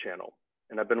reseller channel.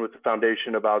 And I've been with the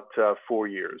foundation about 4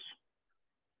 years.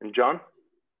 And John?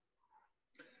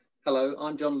 Hello,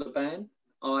 I'm John Leban.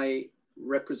 I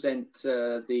represent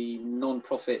the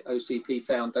non-profit OCP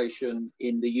Foundation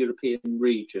in the European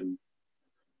region.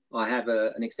 I have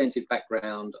an extensive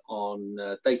background on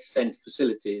data center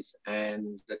facilities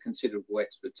and a considerable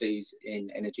expertise in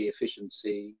energy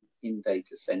efficiency in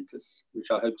data centers,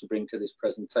 which I hope to bring to this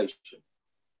presentation.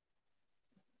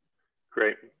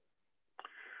 Great.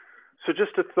 So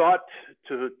just a thought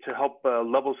to help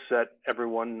level set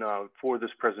everyone for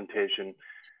this presentation,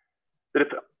 that if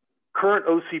current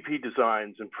OCP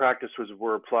designs and practices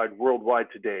were applied worldwide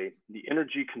today, the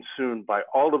energy consumed by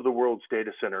all of the world's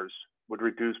data centers would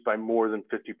reduce by more than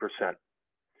 50%.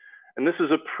 And this is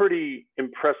a pretty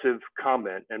impressive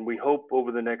comment, and we hope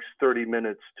over the next 30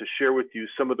 minutes to share with you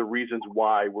some of the reasons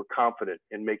why we're confident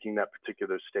in making that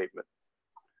particular statement.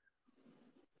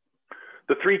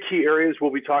 The three key areas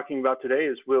we'll be talking about today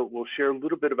is we'll share a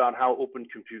little bit about how Open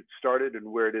Compute started and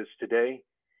where it is today,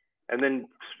 and then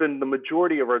spend the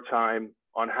majority of our time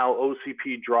on how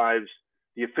OCP drives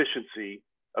the efficiency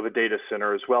of a data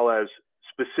center, as well as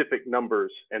specific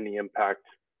numbers and the impact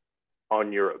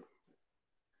on Europe.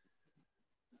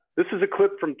 This is a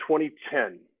clip from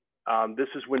 2010. This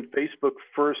is when Facebook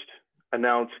first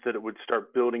announced that it would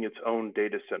start building its own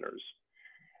data centers.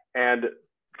 And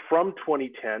from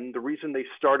 2010, the reason they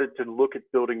started to look at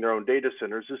building their own data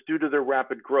centers is due to their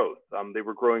rapid growth. They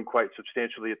were growing quite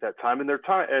substantially at that time, and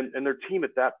their team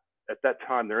at that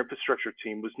time, their infrastructure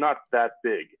team, was not that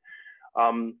big.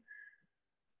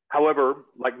 However,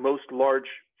 like most large,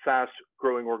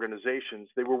 fast-growing organizations,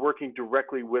 they were working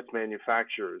directly with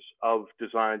manufacturers of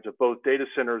designs of both data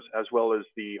centers as well as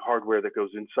the hardware that goes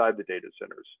inside the data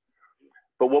centers.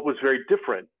 But what was very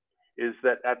different is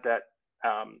that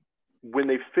when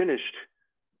they finished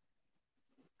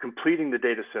completing the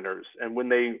data centers and when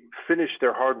they finished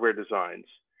their hardware designs,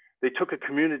 they took a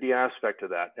community aspect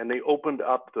of that and they opened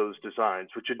up those designs,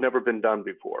 which had never been done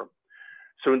before.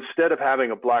 So instead of having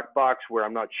a black box where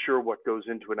I'm not sure what goes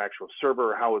into an actual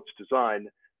server or how it's designed,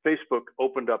 Facebook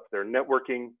opened up their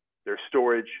networking, their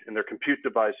storage, and their compute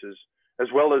devices, as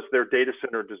well as their data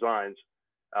center designs,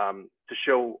 to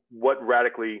show what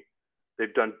radically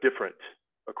they've done different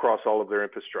across all of their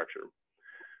infrastructure.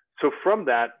 So from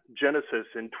that genesis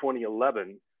in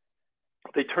 2011,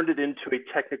 they turned it into a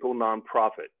technical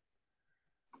nonprofit.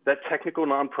 That technical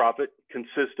nonprofit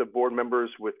consists of board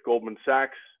members with Goldman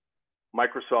Sachs,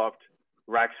 Microsoft,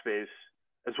 Rackspace,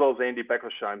 as well as Andy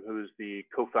Beckelsheim, who is the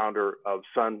co-founder of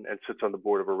Sun and sits on the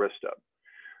board of Arista.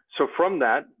 So from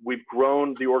that, we've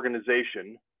grown the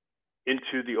organization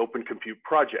into the Open Compute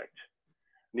Project.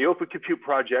 The Open Compute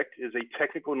Project is a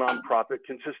technical nonprofit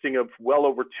consisting of well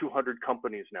over 200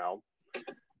 companies now,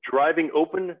 driving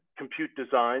open compute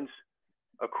designs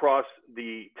across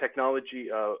the technology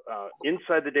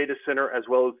inside the data center, as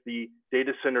well as the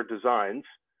data center designs,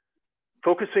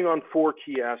 focusing on 4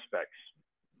 key aspects.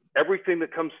 Everything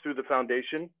that comes through the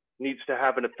foundation needs to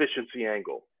have an efficiency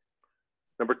angle.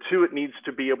 Number 2, it needs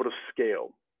to be able to scale.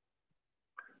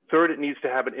 Third, it needs to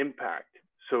have an impact.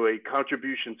 So a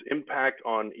contribution's impact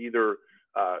on either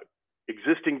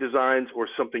existing designs or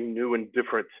something new and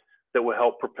different that will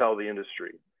help propel the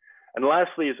industry. And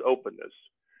lastly is openness.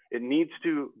 It needs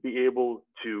to be able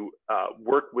to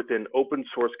work within open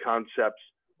source concepts,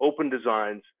 open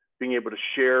designs, being able to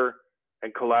share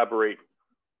and collaborate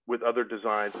with other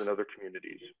designs and other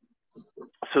communities.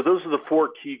 So those are the 4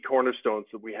 key cornerstones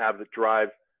that we have that drive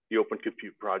the Open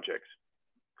Compute projects.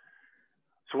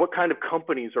 So what kind of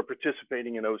companies are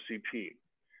participating in OCP?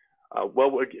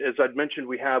 Well, as I'd mentioned,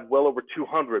 we have well over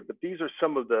 200, but these are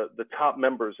some of the top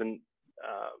members. And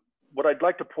what I'd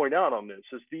like to point out on this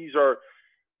is these are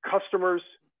customers,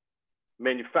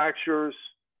 manufacturers,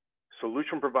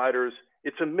 solution providers.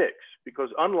 It's a mix, because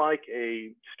unlike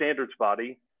a standards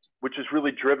body, which is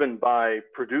really driven by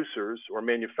producers or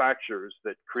manufacturers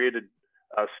that created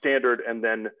a standard and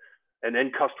then an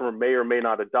end customer may or may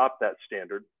not adopt that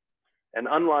standard, and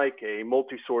unlike a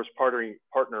multi-source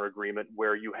partner agreement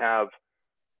where you have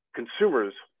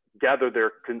consumers gather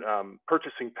their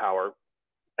purchasing power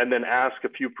and then ask a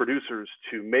few producers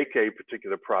to make a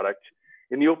particular product,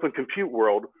 In the open compute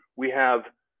world, we have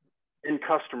end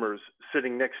customers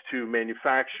sitting next to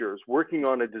manufacturers, working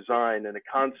on a design and a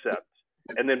concept,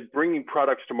 and then bringing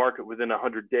products to market within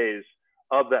 100 days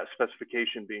of that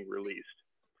specification being released.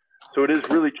 So it is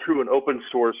really true an open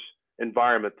source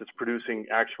environment that's producing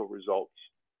actual results.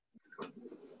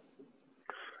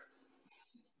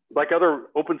 Like other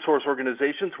open source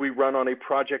organizations, we run on a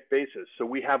project basis. So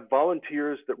we have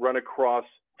volunteers that run across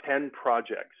 10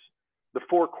 projects. The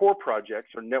 4 core projects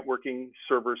are networking,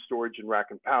 server, storage, and rack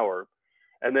and power.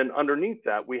 And then underneath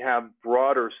that, we have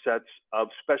broader sets of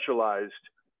specialized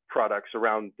products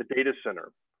around the data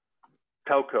center,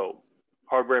 telco,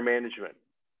 hardware management,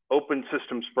 open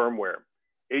systems firmware,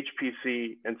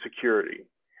 HPC, and security.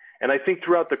 And I think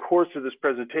throughout the course of this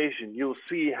presentation, you'll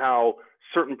see how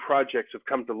certain projects have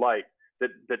come to light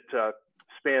that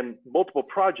span multiple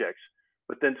projects,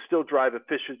 but then still drive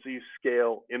efficiency,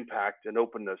 scale, impact, and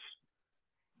openness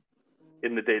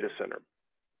in the data center.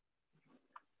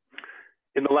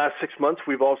 In the last 6 months,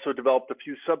 we've also developed a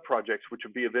few sub-projects which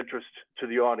would be of interest to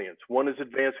the audience. One is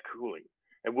advanced cooling,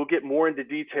 and we'll get more into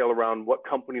detail around what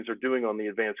companies are doing on the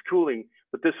advanced cooling,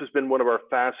 but this has been one of our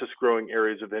fastest growing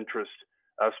areas of interest,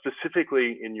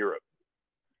 specifically in Europe.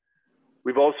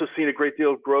 We've also seen a great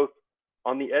deal of growth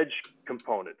on the edge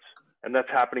components, and that's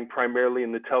happening primarily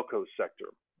in the telco sector.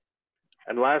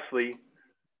 And lastly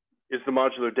is the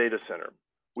modular data center.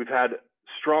 We've had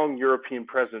strong European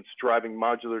presence driving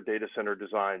modular data center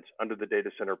designs under the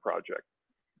data center project.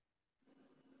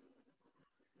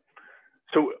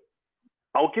 So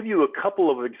I'll give you a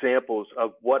couple of examples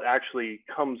of what actually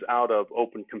comes out of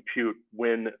open compute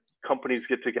when companies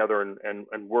get together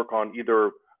and work on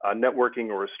either a networking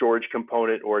or a storage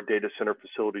component or a data center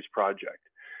facilities project.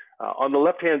 On the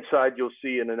left-hand side, you'll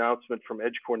see an announcement from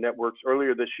EdgeCore Networks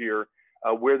earlier this year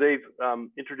where they've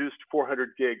introduced 400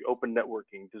 gig open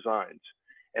networking designs.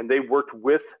 And they worked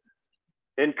with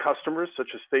end customers such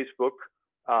as Facebook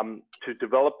to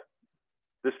develop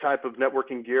this type of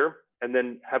networking gear and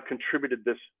then have contributed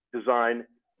this design,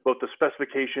 both the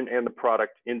specification and the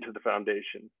product, into the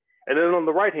foundation. And then on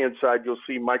the right-hand side, you'll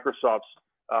see Microsoft's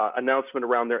announcement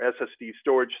around their SSD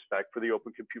storage spec for the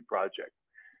Open Compute project.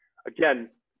 Again,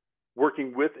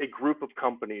 working with a group of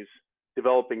companies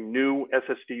developing new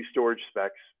SSD storage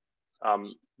specs,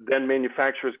 then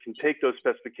manufacturers can take those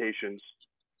specifications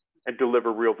and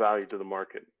deliver real value to the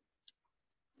market.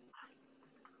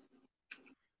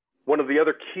 One of the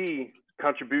other key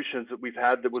contributions that we've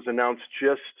had that was announced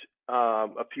just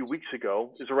a few weeks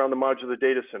ago is around the modular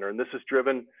data center. And this is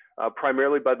driven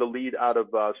primarily by the lead out of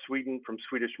Sweden from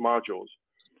Swedish Modules.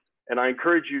 And I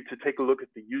encourage you to take a look at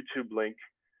the YouTube link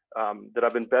that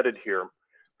I've embedded here.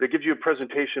 It gives you a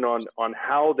presentation on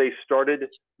how they started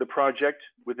the project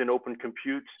within Open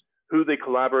Compute, who they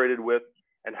collaborated with,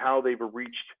 and how they've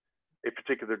reached a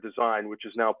particular design, which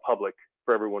is now public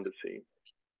for everyone to see.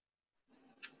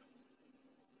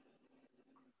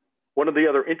 One of the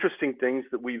other interesting things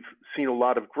that we've seen a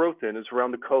lot of growth in is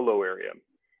around the colo area.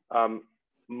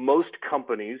 Most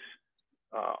companies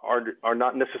are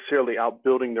not necessarily out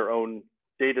building their own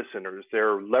data centers.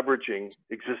 They're leveraging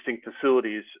existing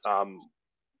facilities,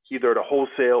 either at a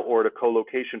wholesale or at a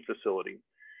co-location facility.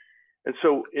 And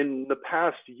so in the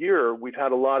past year, we've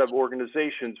had a lot of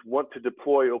organizations want to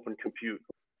deploy open compute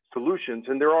solutions.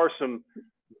 And there are some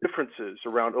differences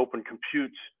around open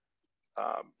compute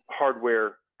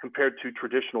hardware compared to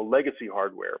traditional legacy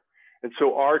hardware. And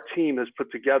so our team has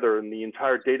put together, in the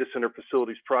entire data center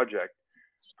facilities project,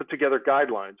 put together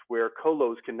guidelines where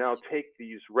colos can now take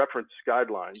these reference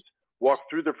guidelines, walk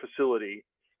through their facility,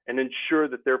 and ensure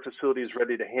that their facility is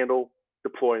ready to handle,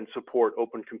 deploy, and support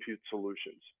open compute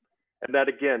solutions. And that,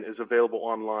 again, is available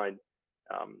online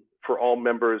for all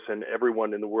members and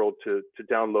everyone in the world to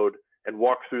download and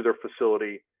walk through their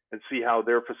facility and see how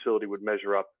their facility would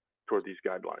measure up toward these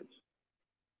guidelines.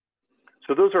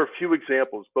 So those are a few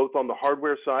examples, both on the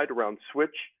hardware side around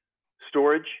switch,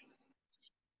 storage,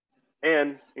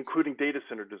 and including data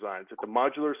center designs at the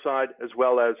modular side, as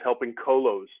well as helping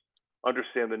colos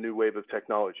understand the new wave of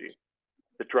technology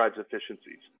that drives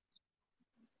efficiencies.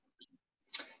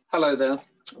 Hello there.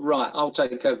 Right, I'll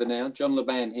take over now. John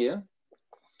Laban here.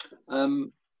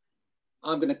 I'm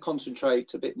going to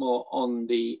concentrate a bit more on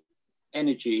the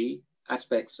energy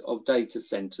aspects of data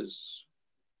centers.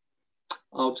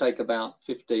 I'll take about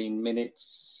 15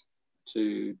 minutes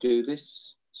to do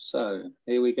this. So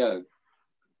here we go.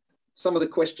 Some of the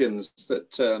questions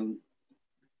that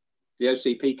the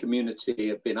OCP community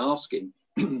have been asking.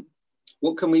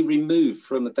 What can we remove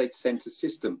from a data center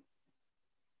system?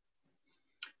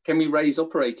 Can we raise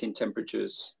operating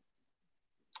temperatures?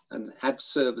 and have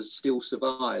servers still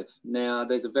survive? Now,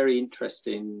 there's a very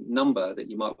interesting number that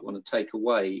you might want to take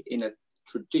away. In a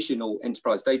traditional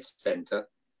enterprise data center,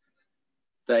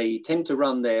 they tend to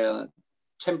run their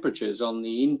temperatures on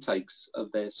the intakes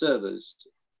of their servers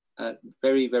at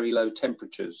very, very low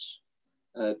temperatures.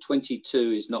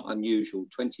 22 is not unusual,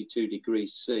 22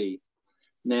 degrees C.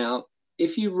 Now,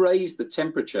 if you raise the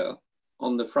temperature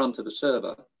on the front of a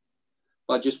server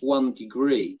by just 1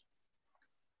 degree,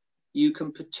 you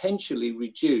can potentially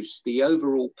reduce the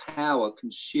overall power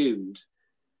consumed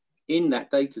in that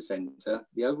data center.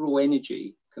 The overall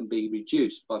energy can be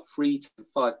reduced by 3 to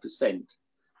 5%.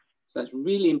 So it's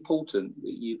really important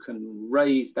that you can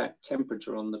raise that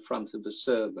temperature on the front of the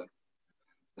server.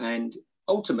 And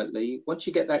ultimately, once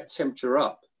you get that temperature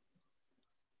up,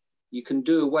 you can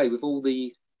do away with all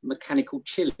the mechanical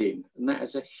chilling, and that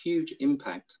has a huge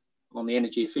impact on the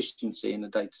energy efficiency in the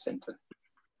data center.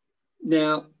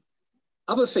 Now,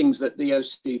 other things that the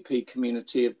OCP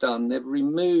community have done, they've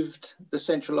removed the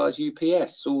centralized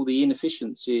UPS, all the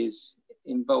inefficiencies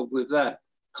involved with that.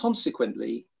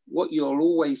 Consequently, what you'll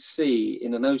always see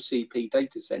in an OCP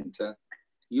data center,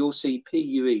 you'll see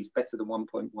PUEs better than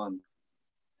 1.1.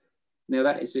 Now,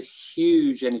 that is a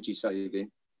huge energy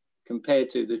saving compared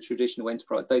to the traditional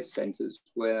enterprise data centers,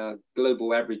 where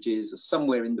global averages are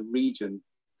somewhere in the region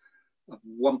of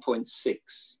 1.6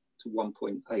 to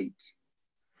 1.8.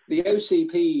 The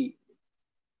OCP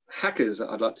hackers,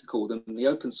 I'd like to call them, the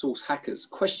open source hackers,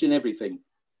 question everything.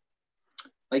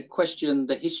 They question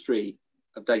the history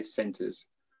of data centers.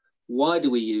 Why do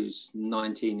we use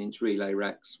 19-inch relay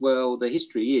racks? Well, the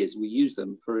history is we use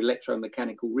them for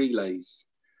electromechanical relays.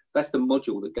 That's the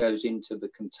module that goes into the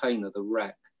container, the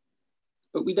rack.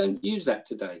 But we don't use that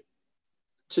today.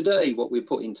 Today, what we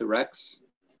put into racks,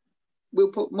 we'll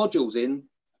put modules in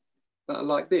that are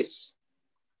like this.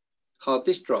 Hard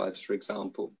disk drives, for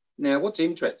example. Now, what's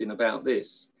interesting about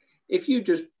this, if you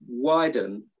just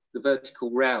widen the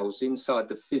vertical rails inside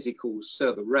the physical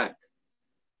server rack,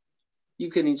 you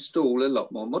can install a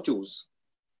lot more modules.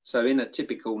 So in a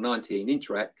typical 19-inch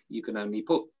rack, you can only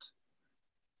put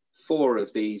 4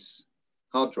 of these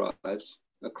hard drives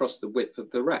across the width of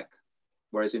the rack.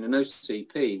 Whereas in an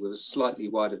OCP with a slightly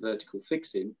wider vertical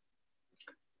fixing,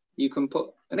 you can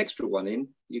put an extra one in.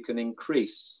 You can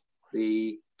increase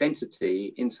the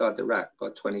density inside the rack by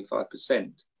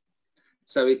 25%.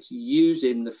 So it's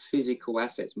using the physical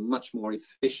assets much more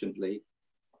efficiently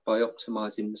by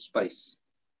optimizing the space.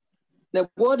 Now,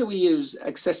 why do we use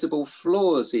accessible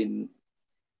floors in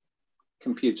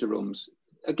computer rooms?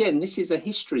 Again, this is a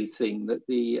history thing that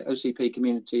the OCP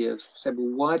community have said,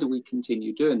 well, why do we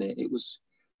continue doing it? It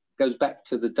goes back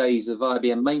to the days of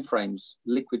IBM mainframes,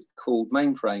 liquid-cooled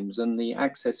mainframes, and the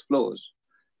access floors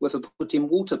were for putting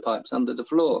water pipes under the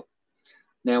floor.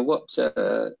 Now, what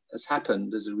has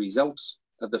happened as a result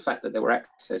of the fact that there were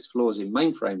access floors in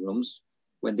mainframe rooms,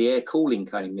 when the air cooling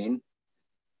came in,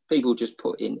 people just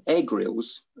put in air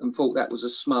grills and thought that was a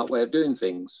smart way of doing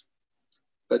things.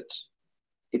 But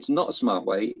it's not a smart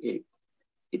way.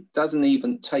 It doesn't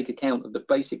even take account of the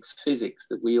basic physics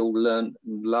that we all learned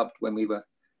and loved when we were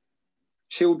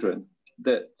children,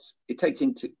 that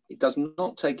it does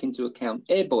not take into account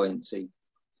air buoyancy.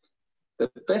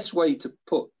 The best way to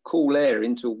put cool air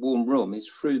into a warm room is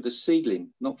through the ceiling,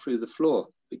 not through the floor,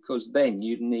 because then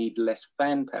you need less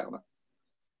fan power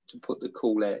to put the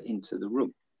cool air into the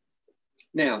room.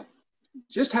 Now,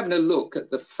 just having a look at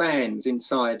the fans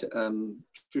inside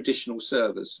traditional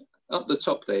servers. Up the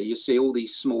top there, you see all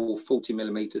these small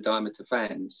 40mm diameter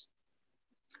fans.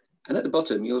 And at the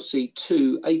bottom, you'll see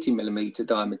 2 80mm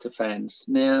diameter fans.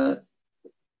 Now,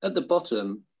 at the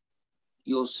bottom,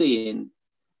 you're seeing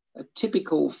a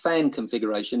typical fan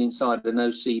configuration inside an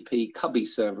OCP cubby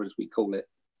server, as we call it.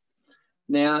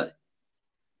 Now,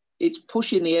 it's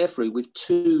pushing the air through with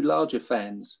 2 larger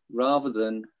fans rather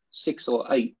than 6 or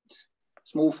 8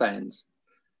 small fans.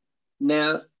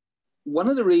 Now, one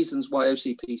of the reasons why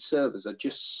OCP servers are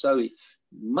just so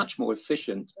much more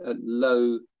efficient at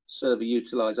low server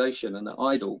utilization and at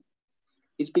idle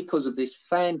is because of this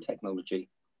fan technology.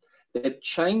 They've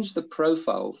changed the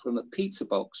profile from a pizza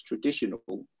box traditional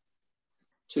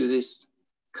to this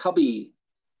cubby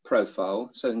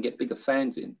profile so they can get bigger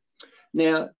fans in.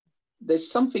 Now,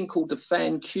 there's something called the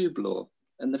fan cube law,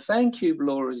 and the fan cube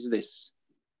law is this.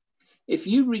 If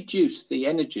you reduce the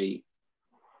energy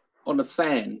on a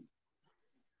fan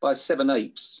by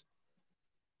 7/8,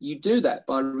 you do that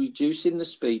by reducing the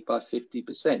speed by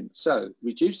 50%. So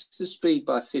reduce the speed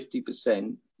by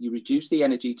 50%, you reduce the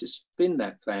energy to spin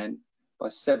that fan by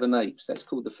 7/8. That's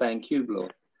called the fan cube law.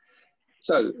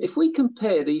 So if we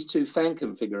compare these two fan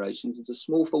configurations, the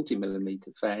small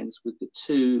 40mm fans with the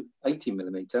two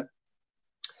 80mm,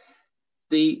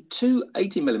 the two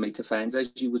 80mm fans,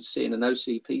 as you would see in an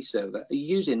OCP server, are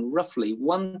using roughly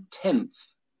 1/10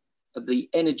 of the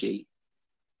energy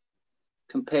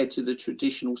compared to the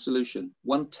traditional solution.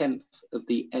 1/10 of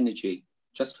the energy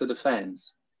just for the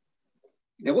fans.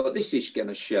 Now what this is going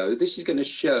to show, this is going to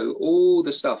show all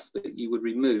the stuff that you would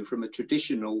remove from a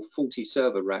traditional 40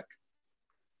 server rack.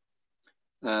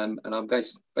 And I'm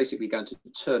basically going to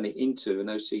turn it into an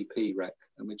OCP rack.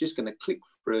 And we're just going to click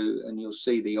through and you'll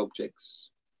see the objects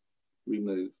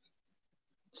removed.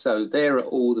 So there are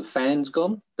all the fans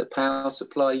gone. The power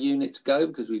supply units go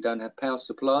because we don't have power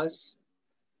supplies.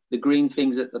 The green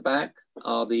things at the back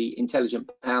are the intelligent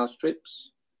power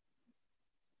strips.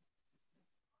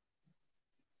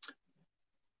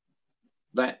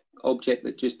 That object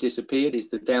that just disappeared is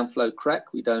the downflow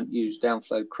crack. We don't use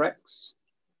downflow cracks.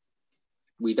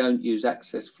 We don't use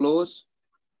access floors.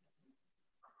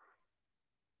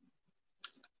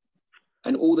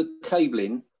 And all the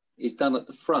cabling is done at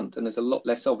the front and there's a lot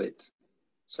less of it.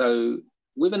 So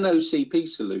with an OCP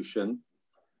solution,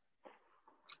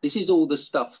 this is all the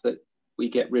stuff that we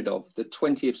get rid of, the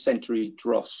 20th century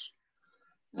dross.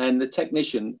 And the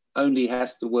technician only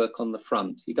has to work on the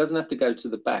front. He doesn't have to go to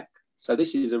the back. So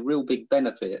this is a real big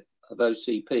benefit of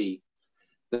OCP,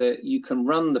 that you can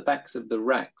run the backs of the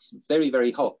racks very,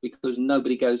 very hot because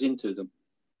nobody goes into them.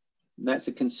 And that's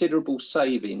a considerable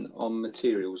saving on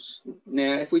materials.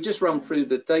 Now, if we just run through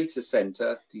the data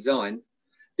center design,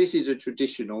 this is a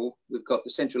traditional, we've got the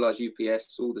centralized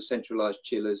UPS, all the centralized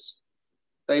chillers.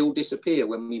 They all disappear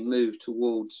when we move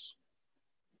towards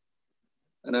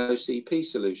an OCP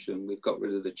solution. We've got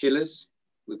rid of the chillers,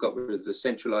 we've got rid of the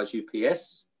centralized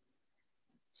UPS,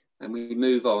 and we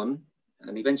move on,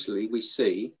 and eventually we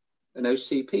see an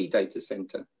OCP data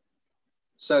center.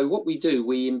 So what we do,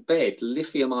 we embed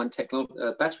lithium-ion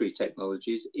battery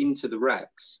technologies into the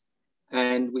racks,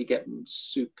 and we get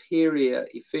superior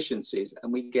efficiencies,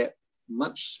 and we get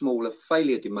much smaller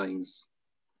failure domains.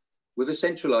 With a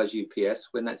centralized UPS,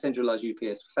 when that centralized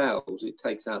UPS fails, it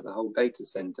takes out the whole data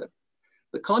center.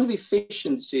 The kind of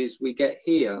efficiencies we get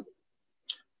here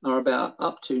are about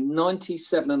up to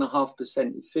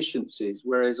 97.5% efficiencies,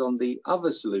 whereas on the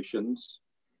other solutions,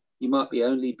 you might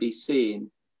only be seeing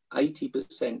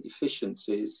 80%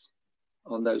 efficiencies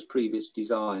on those previous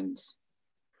designs.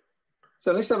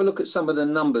 So let's have a look at some of the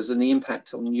numbers and the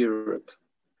impact on Europe.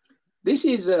 This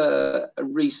is a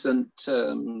recent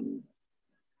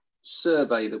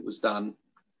survey that was done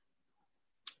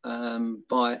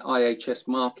by IHS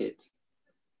Markit.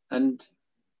 And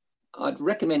I'd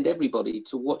recommend everybody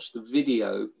to watch the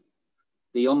video,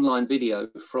 the online video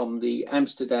from the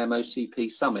Amsterdam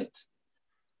OCP Summit,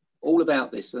 all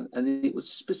about this. And it was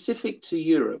specific to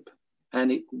Europe, and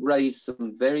it raised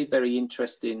some very, very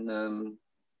interesting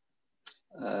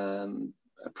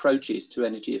approaches to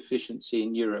energy efficiency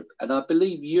in Europe. And I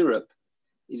believe Europe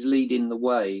is leading the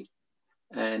way,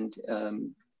 and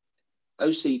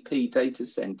OCP data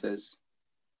centers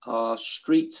are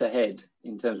streets ahead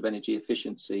in terms of energy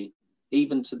efficiency,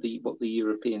 even to what the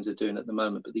Europeans are doing at the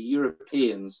moment. But the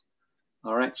Europeans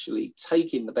are actually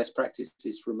taking the best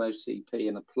practices from OCP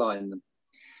and applying them.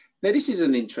 Now, this is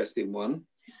an interesting one.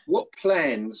 What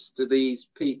plans do these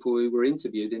people who were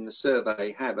interviewed in the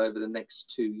survey have over the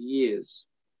next 2 years?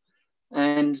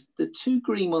 And the two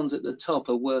green ones at the top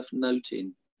are worth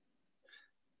noting.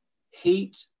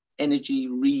 Heat energy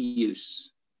reuse.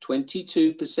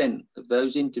 22% of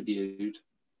those interviewed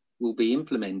will be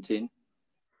implementing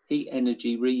heat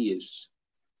energy reuse.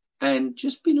 And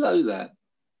just below that,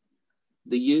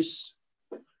 the use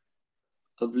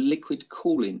of liquid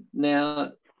cooling.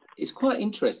 Now, it's quite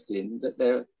interesting that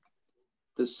they're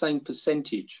the same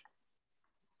percentage,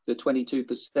 the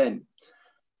 22%.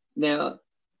 Now,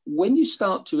 when you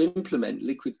start to implement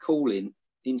liquid cooling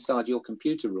inside your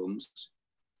computer rooms,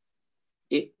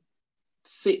 it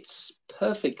fits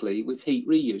perfectly with heat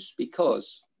reuse,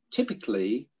 because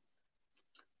typically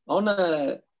on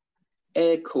a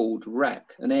air-cooled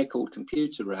rack, an air-cooled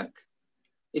computer rack,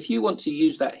 if you want to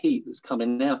use that heat that's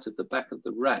coming out of the back of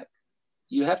the rack,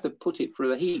 you have to put it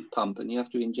through a heat pump, and you have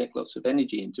to inject lots of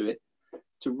energy into it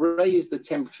to raise the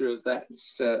temperature of that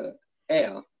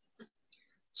air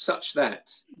such that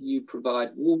you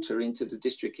provide water into the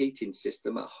district heating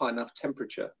system at a high enough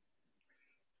temperature.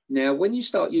 Now, when you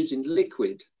start using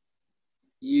liquid,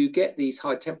 you get these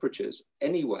high temperatures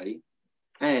anyway,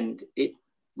 and it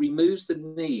removes the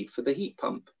need for the heat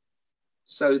pump.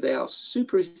 So they are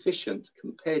super efficient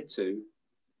compared to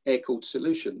air-cooled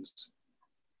solutions.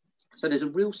 So there's a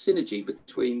real synergy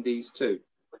between these two.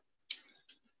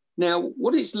 Now,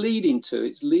 what it's leading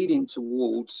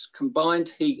towards combined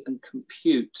heat and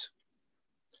compute.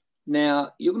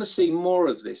 Now, you're going to see more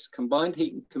of this. Combined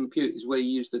heat and compute is where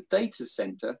you use the data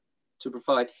center to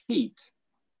provide heat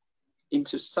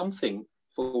into something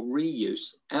for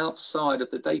reuse outside of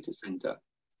the data center.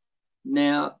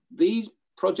 Now, these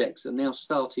projects are now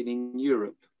starting in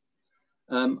Europe.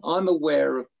 I'm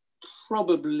aware of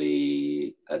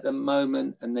probably at the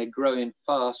moment, and they're growing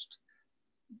fast,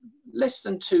 less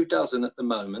than 2 dozen at the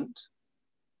moment.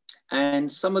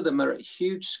 And some of them are at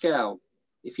huge scale.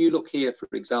 If you look here, for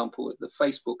example, at the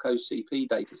Facebook OCP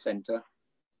data center,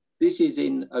 this is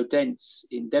in Odense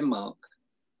in Denmark.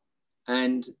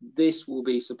 And this will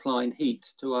be supplying heat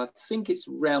to, I think it's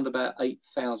around about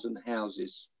 8,000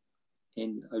 houses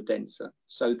in Odense.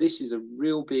 So this is a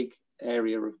real big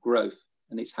area of growth,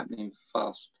 and it's happening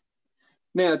fast.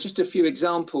 Now, just a few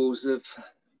examples of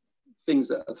things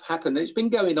that have happened. It's been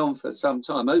going on for some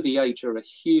time. OVH are a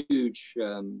huge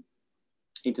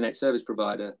internet service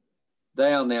provider.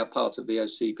 They are now part of the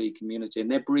OCP community,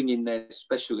 and they're bringing their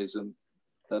specialism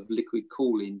of liquid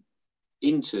cooling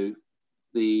into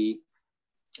the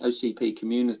OCP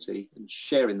community and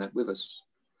sharing that with us.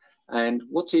 And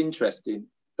what's interesting,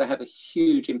 they have a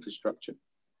huge infrastructure.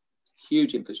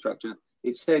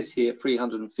 It says here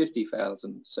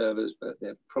 350,000 servers, but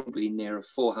they're probably near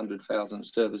 400,000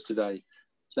 servers today.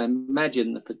 So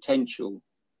imagine the potential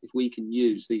if we can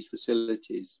use these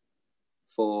facilities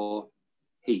for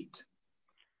heat.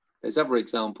 There's other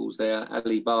examples there,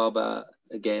 Alibaba,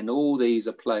 again, all these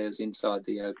are players inside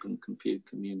the open compute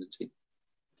community.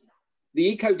 The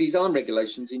eco-design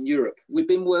regulations in Europe, we've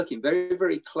been working very,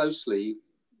 very closely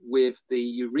with the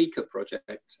Eureka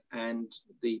project and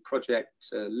the project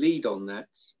lead on that,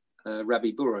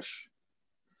 Rabi Burush,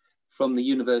 from the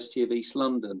University of East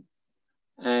London.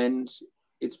 And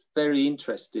it's very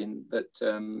interesting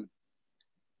that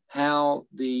how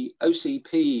the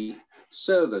OCP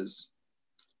servers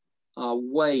are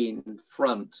way in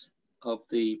front of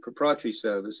the proprietary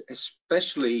servers,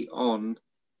 especially on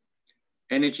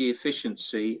energy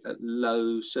efficiency at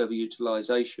low server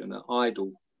utilization, at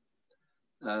idle.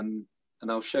 And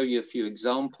I'll show you a few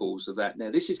examples of that.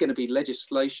 Now, this is going to be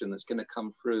legislation that's going to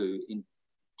come through in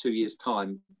 2 years'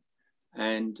 time,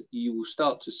 and you will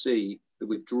start to see the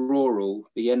withdrawal,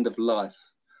 the end of life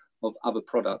of other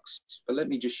products. But let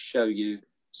me just show you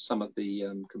some of the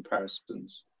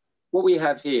comparisons. What we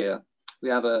have here, we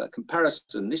have a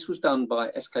comparison. This was done by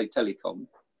SK Telecom.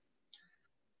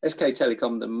 SK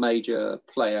Telecom, the major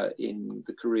player in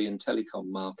the Korean telecom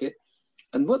market.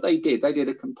 And what they did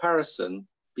a comparison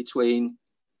between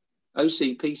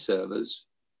OCP servers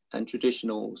and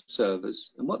traditional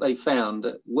servers. And what they found,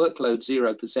 at workload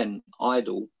 0%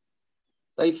 idle,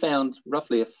 they found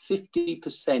roughly a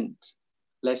 50%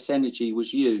 less energy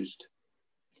was used.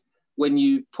 When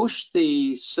you push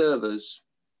the servers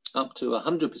up to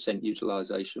 100%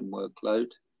 utilization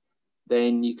workload,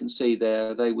 then you can see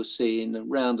there they were seeing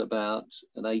around about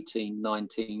an 18,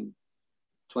 19,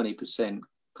 20%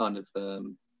 kind of a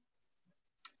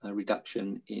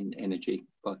reduction in energy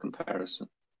by comparison.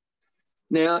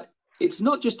 Now, it's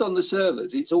not just on the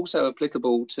servers, it's also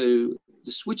applicable to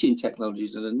the switching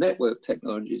technologies and the network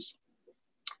technologies.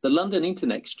 The London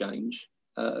Internet Exchange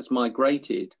has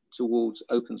migrated towards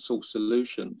open source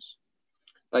solutions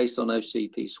based on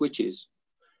OCP switches.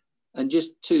 And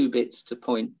just 2 bits to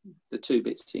point, the 2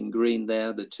 bits in green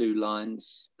there, the 2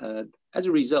 lines. As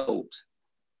a result,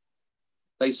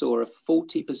 they saw a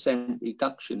 40%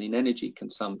 reduction in energy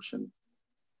consumption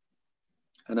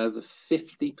and over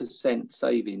 50%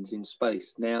 savings in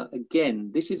space. Now,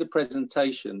 again, this is a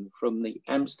presentation from the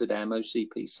Amsterdam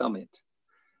OCP Summit,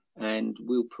 and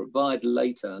we'll provide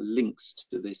later links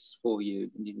to this for you,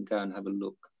 and you can go and have a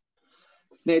look.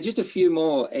 Now, just a few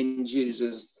more end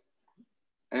users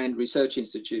and research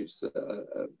institutes that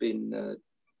have been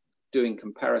doing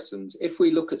comparisons. If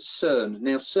we look at CERN,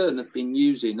 now CERN have been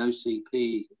using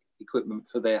OCP equipment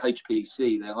for their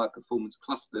HPC, their high performance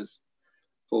clusters,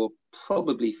 for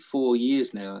probably 4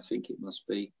 years now, I think it must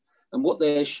be. And what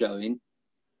they're showing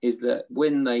is that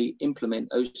when they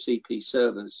implement OCP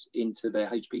servers into their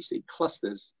HPC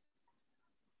clusters,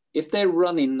 if they're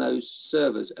running those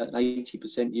servers at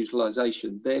 80%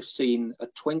 utilization, they've seen a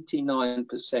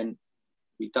 29%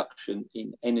 reduction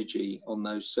in energy on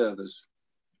those servers.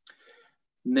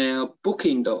 Now,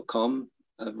 Booking.com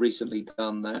have recently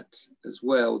done that as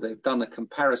well. They've done a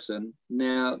comparison.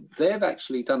 Now, they've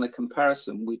actually done a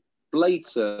comparison with blade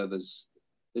servers,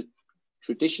 the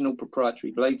traditional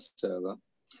proprietary blade server.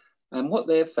 And what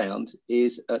they've found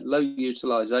is at low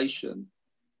utilization,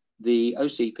 the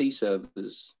OCP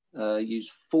servers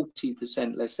use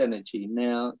 40% less energy.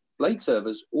 Now, blade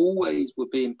servers always were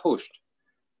being pushed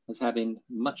as having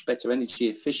much better energy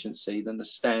efficiency than the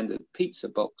standard pizza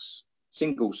box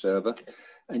single server,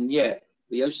 and yet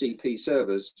the OCP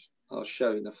servers are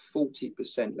showing a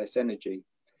 40% less energy.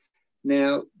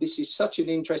 Now, this is such an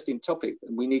interesting topic,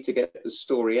 and we need to get the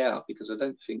story out because I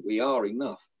don't think we are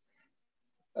enough.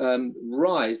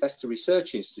 RISE, that's the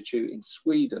Research Institute in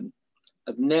Sweden,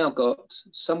 have now got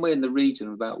somewhere in the region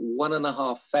of about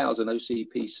 1,500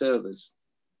 OCP servers,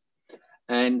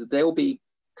 and they'll be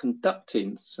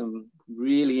conducting some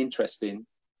really interesting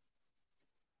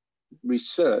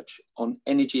research on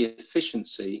energy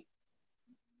efficiency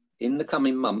in the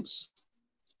coming months,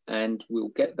 and we'll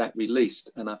get that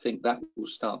released, and I think that will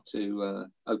start to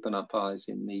open up eyes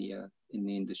in the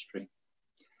industry.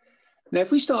 Now,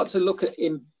 if we start to look at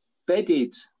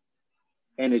embedded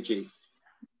energy,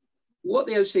 what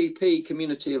the OCP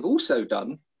community have also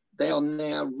done, they are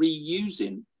now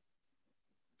reusing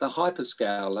the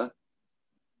hyperscaler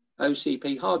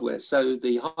OCP hardware. So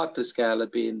the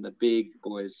hyperscaler being the big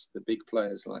boys, the big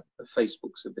players like the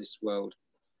Facebooks of this world.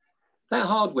 That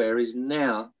hardware is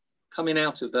now coming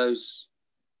out of those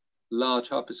large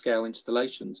hyperscale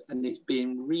installations, and it's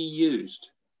being reused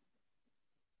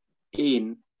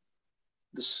in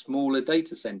the smaller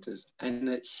data centers and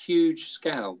at huge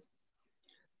scale.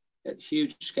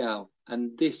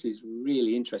 And this is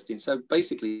really interesting. So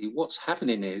basically what's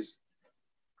happening is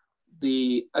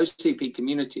the OCP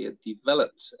community have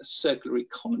developed a circular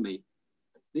economy.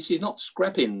 This is not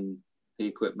scrapping the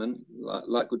equipment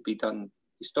like would be done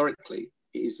historically.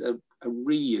 It is a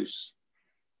reuse.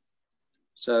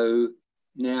 So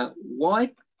now,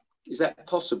 why is that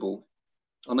possible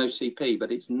on OCP,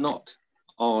 but it's not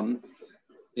on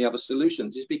the other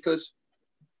solutions? Is because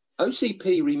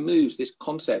OCP removes this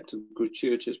concept of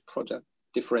gratuitous product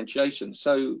differentiation.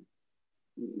 So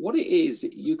what it is,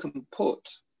 you can put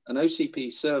an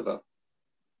OCP server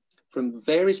from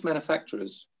various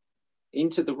manufacturers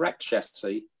into the rack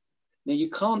chassis. Now, you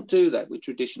can't do that with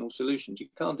traditional solutions. You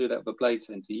can't do that with a blade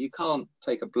center. You can't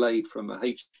take a blade from a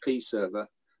HP server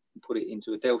and put it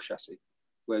into a Dell chassis.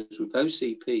 Whereas with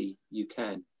OCP, you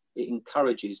can. It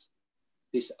encourages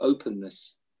this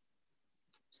openness.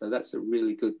 So that's a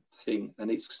really good thing, and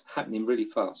it's happening really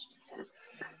fast.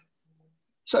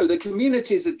 So the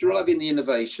communities are driving the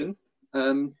innovation.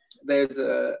 There's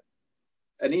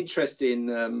an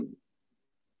interesting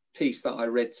piece that I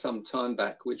read some time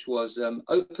back, which was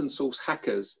open source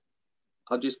hackers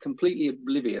are just completely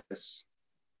oblivious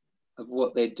of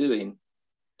what they're doing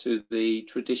to the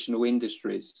traditional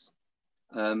industries.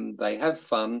 They have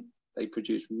fun, they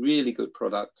produce really good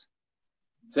product,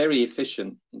 very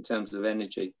efficient in terms of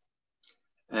energy,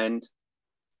 and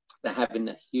they're having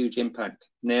a huge impact.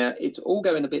 Now, it's all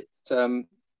going a bit,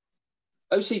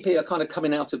 OCP are kind of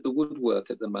coming out of the woodwork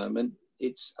at the moment.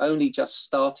 It's only just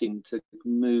starting to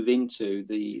move into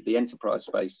the enterprise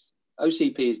space.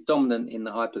 OCP is dominant in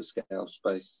the hyperscale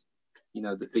space. You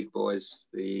know, the big boys,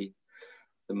 the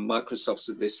Microsofts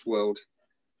of this world,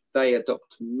 they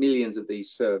adopt millions of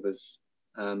these servers,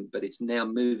 but it's now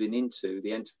moving into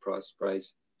the enterprise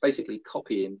space, basically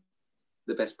copying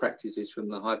the best practices from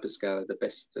the hyperscaler, the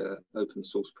best open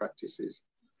source practices.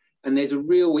 And there's a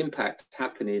real impact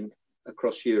happening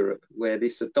across Europe where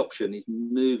this adoption is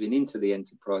moving into the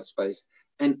enterprise space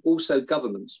and also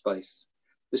government space.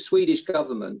 The Swedish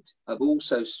government have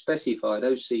also specified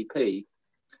OCP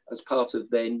as part of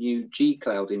their new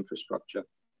G-Cloud infrastructure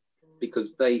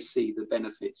because they see the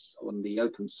benefits on the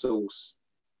open source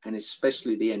and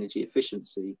especially the energy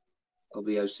efficiency of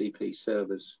the OCP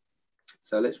servers.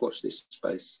 So let's watch this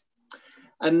space.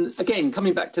 And again,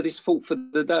 coming back to this thought for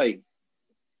the day,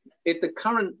 if the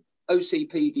current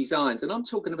OCP designs, and I'm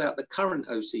talking about the current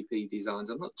OCP designs,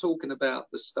 I'm not talking about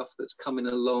the stuff that's coming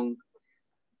along,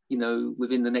 you know,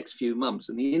 within the next few months.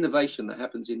 And the innovation that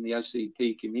happens in the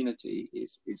OCP community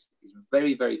is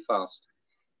very, very fast.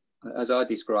 As I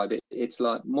describe it, it's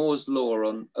like Moore's law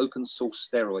on open source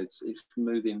steroids. It's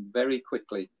moving very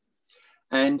quickly.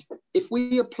 And if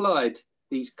we applied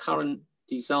these current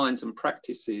designs and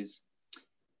practices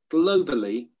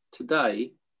globally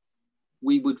today,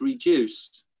 we would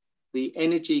reduce the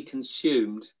energy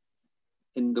consumed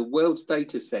in the world's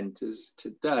data centers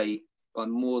today by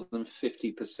more than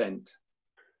 50%.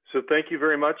 So thank you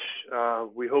very much.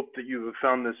 We hope that you have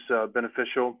found this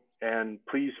beneficial, and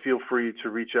please feel free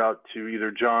to reach out to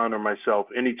either John or myself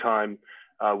anytime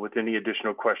with any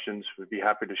additional questions. We'd be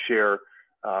happy to share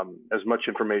as much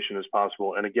information as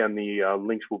possible. And again, the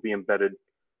links will be embedded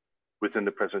within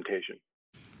the presentation.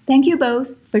 Thank you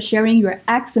both for sharing your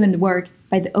excellent work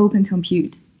by the Open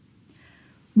Compute.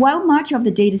 While much of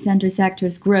the data center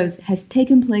sector's growth has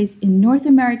taken place in North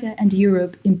America and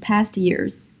Europe in past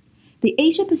years, the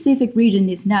Asia-Pacific region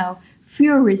is now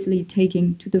furiously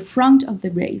taking to the front of the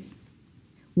race.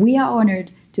 We are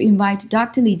honored to invite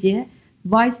Dr. Li Jie,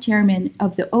 Vice Chairman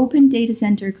of the Open Data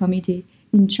Center Committee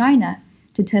in China,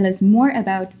 to tell us more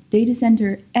about data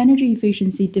center energy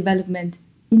efficiency development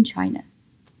in China.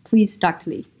 Please, Dr.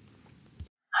 Li.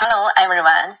 Hello,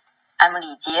 everyone. I'm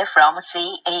Li Jie from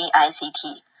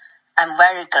CAICT. I'm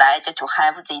very glad to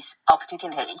have this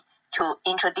opportunity to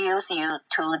introduce you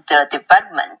to the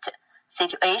development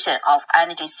situation of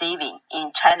energy saving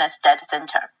in China's data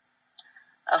center.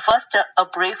 First, a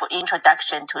brief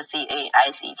introduction to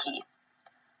CAICT.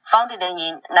 Founded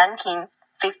in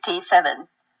 1957,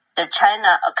 the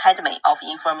China Academy of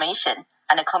Information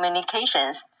and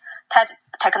Communications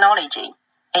Technology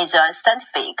is a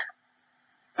scientific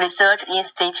research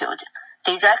institute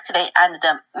directly under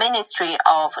the Ministry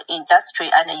of Industry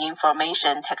and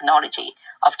Information Technology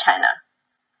of China.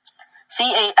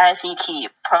 CAICT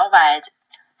provides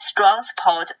strong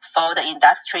support for the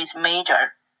industry's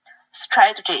major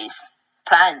strategies,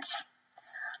 plans,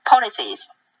 policies,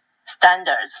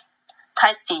 standards,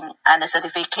 testing, and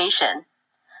certification,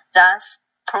 thus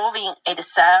proving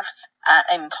itself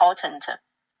an important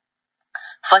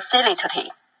facilitator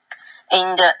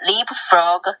in the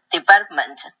leapfrog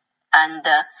development and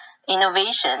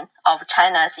innovation of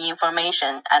China's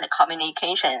information and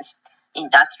communications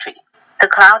industry. The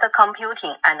Cloud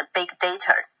Computing and Big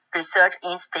Data Research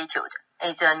Institute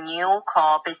is a new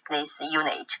core business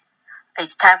unit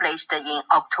established in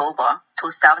October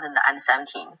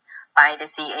 2017 by the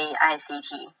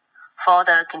CAICT for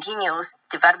the continuous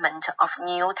development of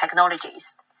new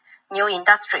technologies, new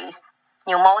industries,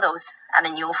 new models,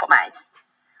 and new formats.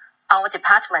 Our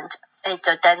department is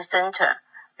the Data Center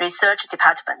Research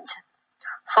Department,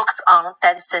 focused on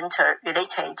data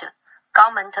center-related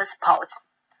government support,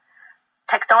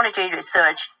 technology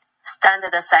research,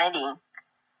 standard setting,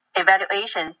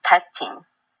 evaluation testing,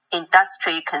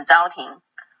 industry consulting,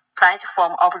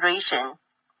 platform operation,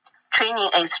 training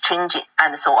exchange,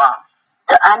 and so on.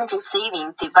 The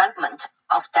energy-saving development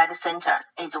of data center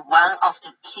is one of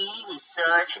the key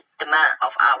research demands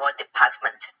of our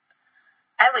department.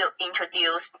 I will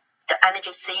introduce the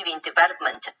energy-saving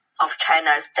development of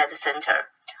China's data center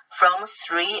from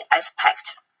three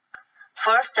aspects.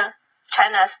 First,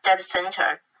 China's data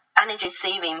center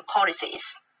energy-saving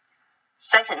policies.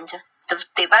 Second, the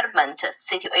development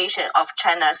situation of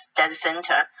China's data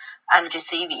center energy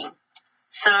saving.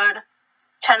 Third,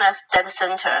 China's data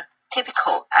center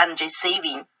typical energy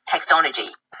saving technology.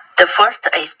 The first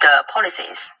is the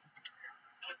policies.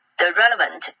 The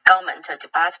relevant government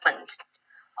departments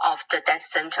of the data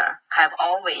center have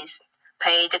always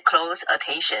paid close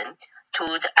attention to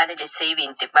the energy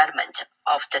saving development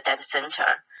of the data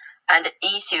center and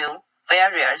issue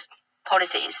various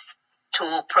policies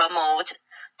to promote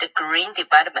the green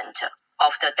development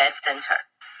of the data center,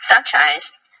 such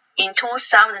as in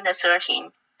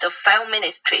 2013, the 5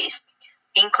 ministries,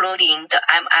 including the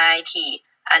MIT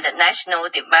and the National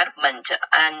Development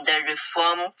and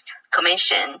Reform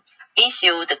Commission,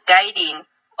 issued guiding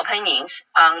opinions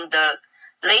on the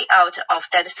layout of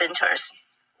data centers,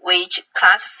 which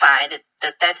classified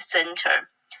the data center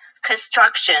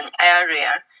construction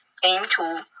area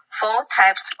into 4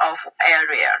 types of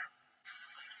area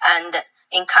and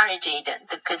encouraged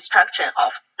the construction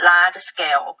of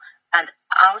large-scale and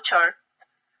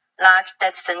ultra-large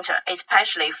data center,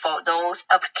 especially for those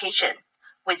applications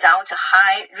without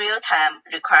high real-time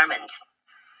requirements.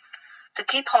 The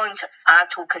key points are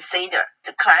to consider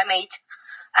the climate,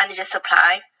 energy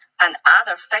supply, and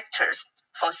other factors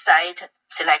for site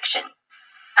selection.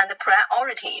 And the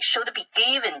priority should be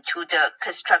given to the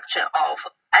construction of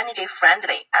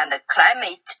energy-friendly and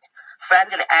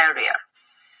climate-friendly area.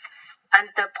 And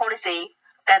the policy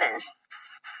guidance,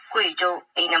 Guizhou,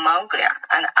 Inner Mongolia,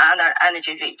 and other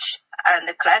energy-rich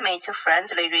and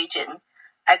climate-friendly regions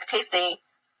actively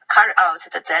carry out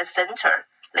the data center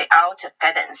layout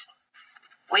guidance,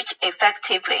 which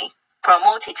effectively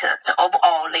promoted the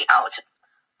overall layout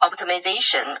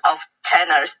optimization of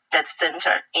China's data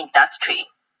center industry.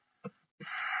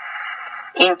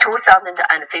 In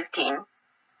 2015,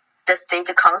 the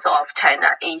State Council of China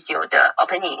issued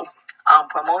opinions on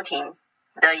promoting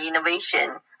the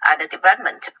innovation and the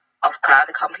development of cloud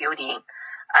computing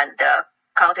and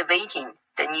cultivating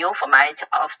the new format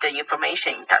of the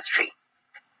information industry,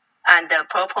 and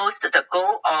proposed the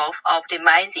goal of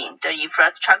optimizing the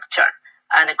infrastructure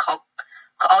and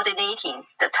coordinating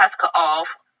the task of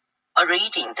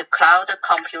origin the cloud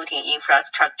computing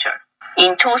infrastructure.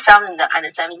 In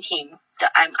 2017, the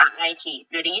MIT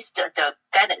released the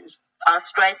guidance on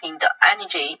stressing the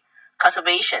energy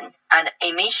conservation and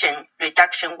emission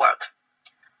reduction work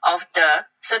of the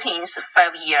 13th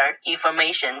Five-Year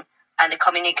Information and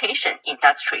Communication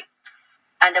Industry,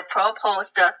 and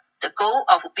proposed the goal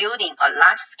of building a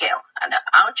large-scale and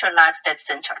ultra-large data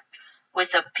center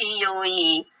with a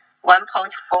PUE 1.4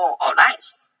 or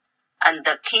less, and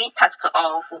the key task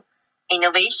of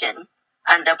innovation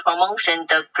and promotion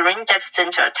the green data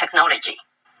center technology.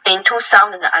 In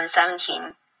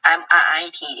 2017,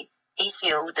 MIT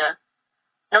issued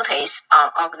notice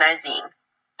on organizing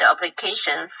the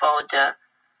application for the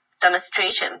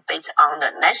demonstration based on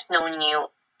the National New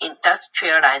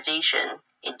Industrialization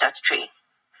Industry.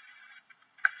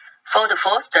 For the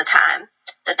first time,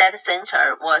 the data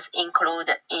center was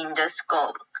included in the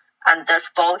scope, and the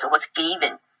spot was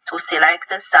given to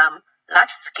select some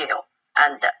large-scale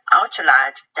and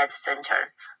ultra-large data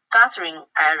center gathering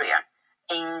area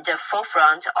in the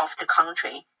forefront of the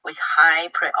country with high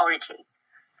priority,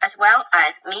 as well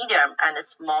as medium and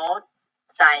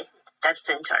small-sized data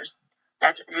centers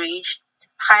that reach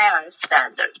higher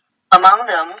standards. Among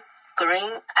them,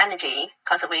 green energy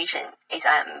conservation is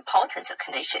an important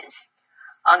condition.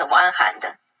 On the one hand,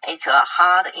 it's a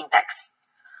hard index.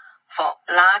 For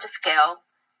large-scale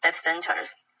data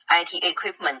centers, IT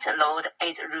equipment load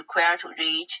is required to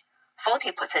reach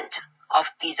 40% of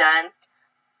design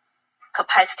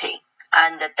capacity,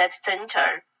 and the data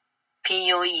center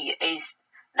PUE is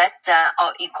less than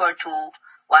or equal to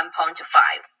 1.5.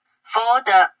 For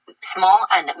the small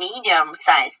and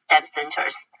medium-sized data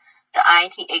centers, the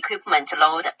IT equipment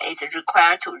load is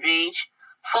required to reach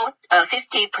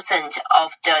 50%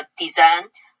 of the design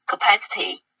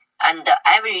capacity, and the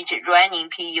average running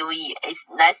PUE is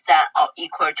less than or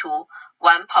equal to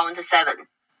 1.7.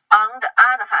 On the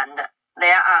other hand,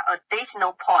 there are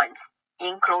additional points,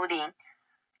 including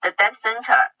the data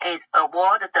center is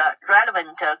awarded the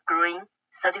relevant green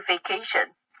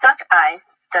certification, such as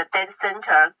the data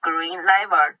center green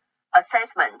level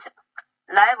assessment,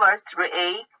 level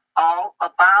 3A or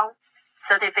above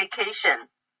certification,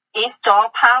 install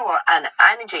power and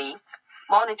energy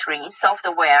monitoring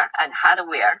software and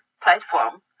hardware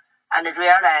platform, and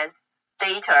realize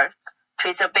data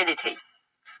traceability.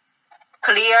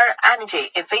 Clear energy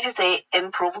efficiency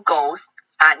improvement goals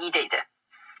are needed.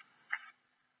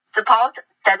 Support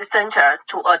data center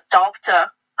to adopt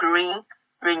green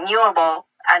renewable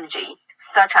energy,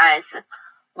 such as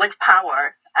wind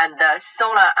power and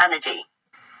solar energy.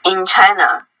 In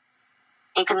China,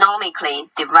 economically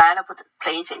developed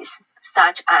places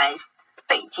such as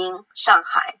Beijing,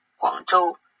 Shanghai,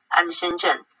 Guangzhou, and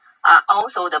Shenzhen are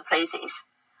also the places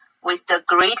with the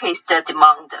greatest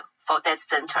demand for data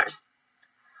centers.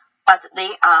 But they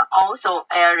are also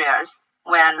areas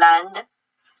where land,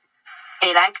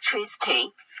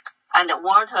 electricity, and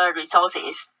water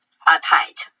resources are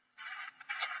tight.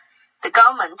 The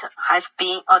government has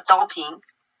been adopting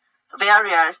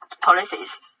various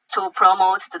policies to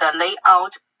promote the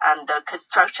layout and the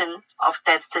construction of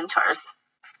data centers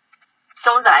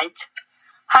so that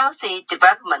healthy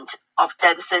development of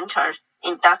data center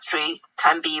industry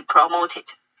can be promoted.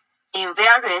 In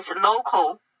various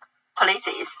local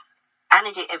places,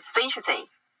 energy efficiency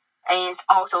is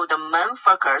also the main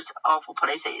focus of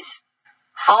policies.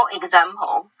 For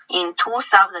example, in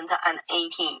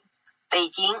 2018,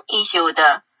 Beijing issued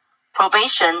a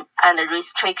prohibition and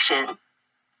restriction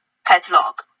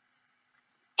catalog.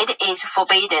 It is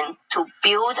forbidden to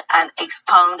build and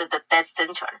expand the data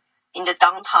center in the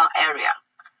downtown area.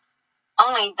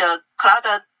 Only the cloud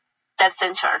data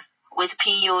center with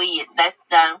PUE less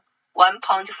than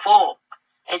 1.4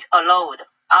 is allowed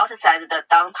outside the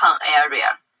downtown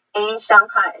area. In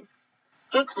Shanghai,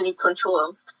 strictly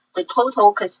control the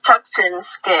total construction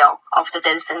scale of the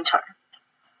data center,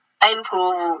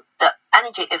 improve the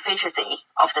energy efficiency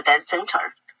of the data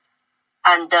center,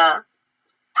 and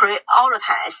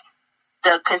prioritize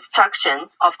the construction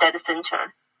of data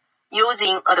center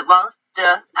using advanced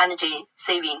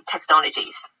energy-saving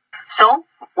technologies. So,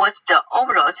 what's the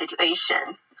overall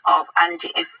situation of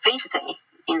energy efficiency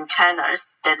in China's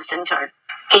data center?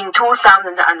 In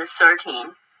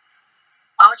 2013,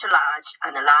 ultra-large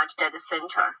and large data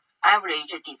center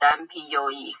average design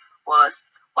PUE was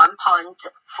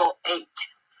 1.48.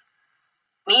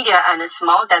 Medium and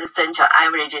small data center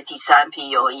average design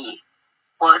PUE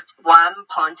was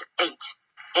 1.8.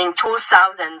 In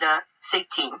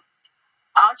 2016,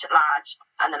 ultra-large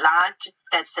and large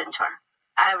data center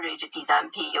average design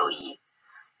PUE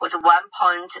was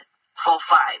 1.45.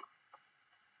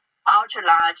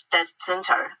 Ultra-large data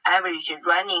center average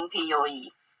running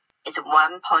PUE is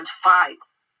 1.5.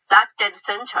 Large data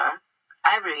center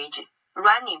average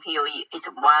running PUE is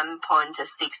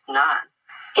 1.69.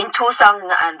 In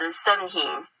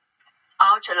 2017,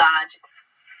 ultra-large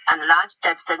and large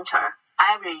data center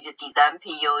average design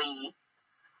PUE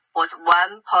was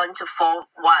 1.41,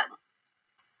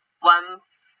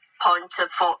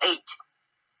 1.48.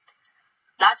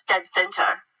 Large data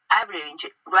center average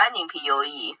running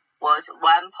PUE was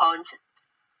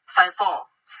 1.54,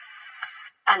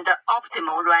 and the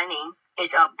optimal running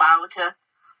is about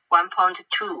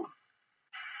 1.2.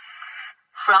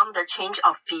 From the change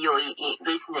of PUE in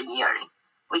recent years,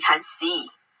 we can see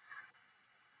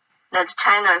that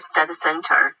China's data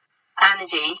center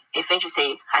energy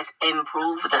efficiency has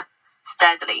improved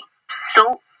steadily.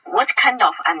 So, what kind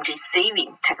of energy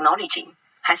saving technology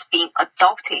has been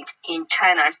adopted in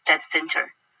China's data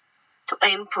center to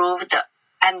improve the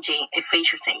energy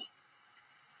efficiency?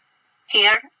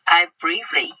 Here, I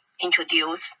briefly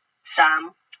introduce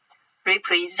some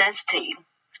representative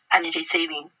energy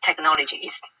saving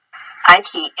technologies.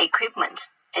 IT equipment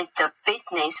is the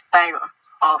business barrier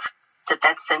of the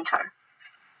data center.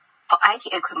 For IT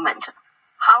equipment,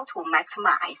 how to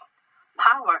maximize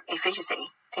power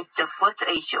efficiency is the first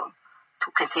issue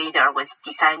to consider when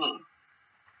designing.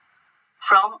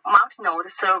 From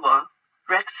multi-node server,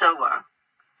 rack server,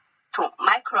 to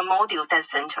micro-module data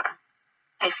center,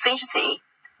 efficiency,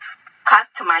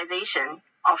 customization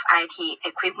of IT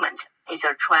equipment is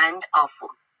a trend of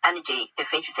energy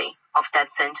efficiency of data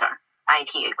center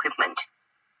IT equipment.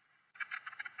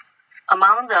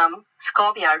 Among them,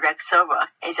 Scorpio rack server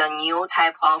is a new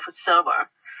type of server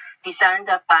designed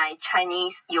by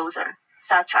Chinese users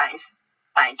such as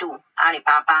Baidu,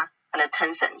 Alibaba, and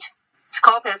Tencent.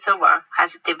 Scorpio server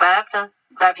has developed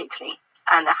rapidly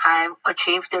and have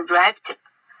achieved rapid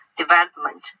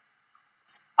development.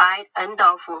 By the end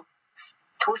of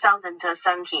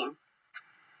 2017,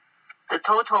 the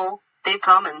total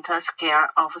deployment scale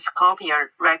of Scorpio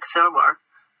rack server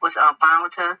was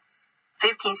about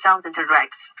 15,000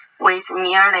 racks, with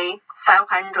nearly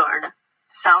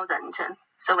 500,000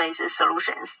 service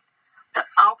solutions. The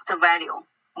output value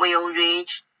will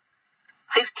reach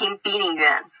 15 billion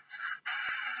yuan,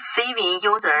 saving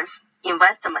users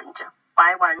investment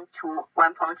by 1 to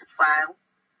 1.5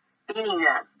 billion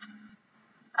yuan,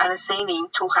 and saving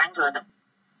 200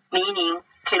 million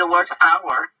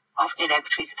kilowatt-hour of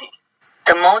electricity.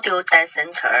 The module data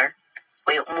center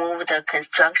will move the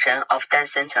construction of data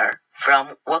center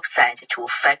from worksite to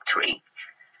factory.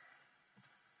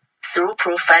 Through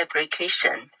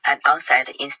prefabrication and on-site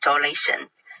installation,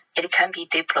 it can be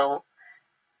deployed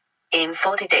in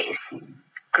 40 days.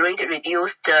 Greatly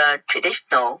reduce the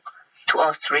traditional 2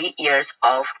 or 3 years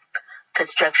of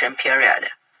construction period.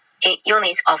 In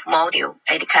units of module,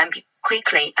 it can be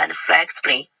quickly and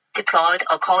flexibly deployed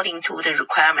according to the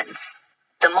requirements.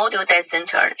 The module data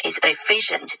center is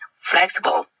efficient,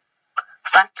 flexible,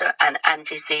 faster, and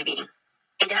energy saving.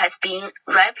 It has been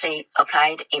rapidly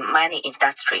applied in many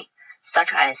industries,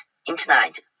 such as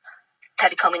internet,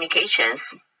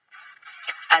 telecommunications,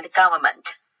 and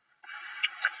government.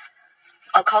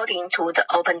 According to the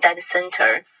Open Data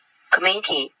Center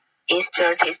Committee in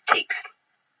statistics,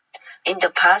 in the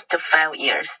past 5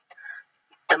 years,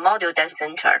 the module data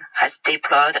center has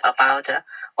deployed about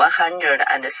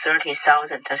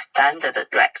 130,000 standard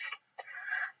racks,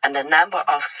 and the number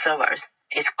of servers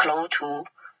is close to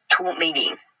 2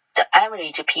 million. The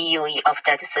average PUE of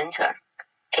data center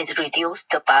is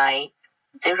reduced by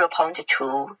 0.2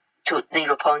 to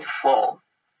 0.4.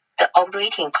 The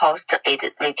operating cost is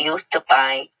reduced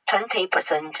by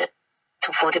 20%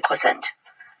 to 40%,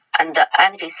 and the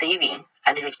energy saving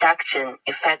and reduction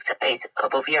effect is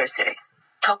obvious.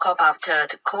 Talk about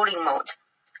the cooling mode.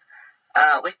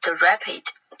 With the rapid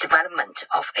development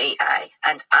of AI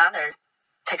and other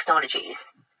technologies,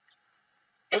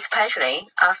 especially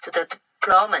after the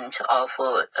deployment of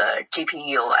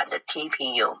GPU and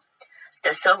TPU,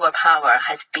 the server power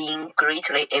has been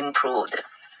greatly improved.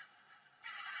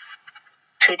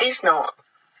 Traditional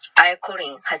air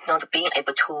cooling has not been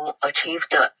able to achieve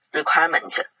the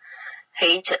requirement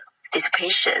heat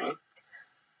dissipation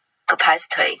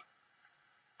capacity,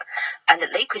 and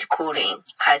liquid cooling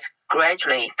has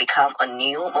gradually become a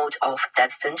new mode of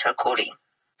data center cooling.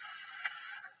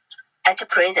 At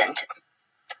present,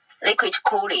 liquid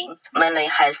cooling mainly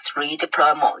has 3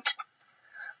 deploy modes: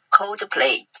 cold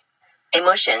plate,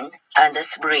 immersion, and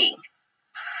spray.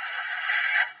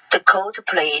 The cold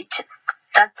plate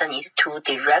doesn't need to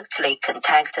directly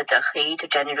contact the heat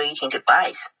generating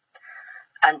device,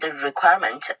 and the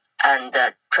requirement and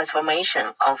the transformation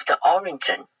of the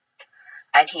origin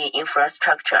IT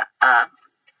infrastructure are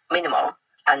minimal,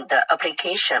 and the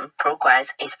application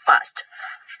progress is fast.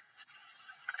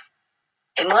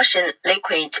 Immersion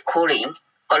liquid cooling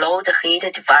allows the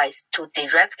heat device to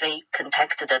directly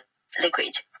contact the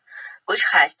liquid, which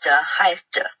has the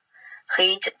highest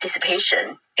heat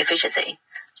dissipation efficiency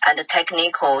and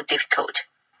technical difficulty.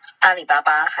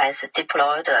 Alibaba has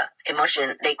deployed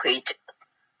immersion liquid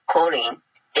cooling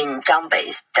in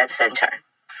Zhangbei's data center.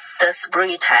 The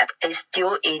spray type is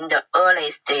still in the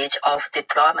early stage of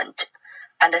deployment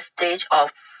and the stage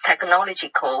of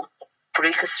technological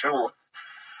breakthrough,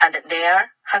 and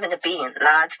there haven't been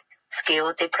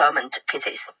large-scale deployment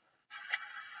cases.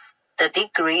 The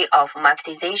degree of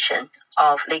marketization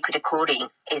of liquid cooling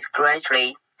is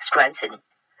gradually strengthened,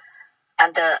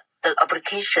 and the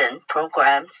application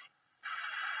programs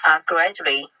are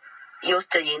gradually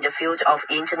used in the field of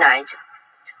internet,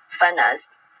 finance,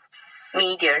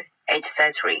 media,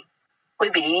 etc. We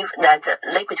believe that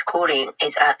liquid cooling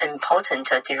is an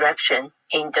important direction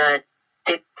in the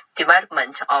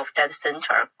development of data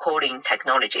center cooling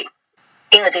technology.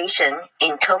 In addition,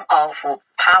 in terms of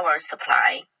power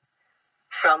supply,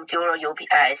 from dual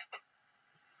UPS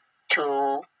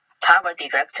to power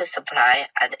direct supply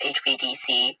and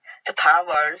HVDC, the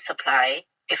power supply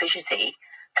efficiency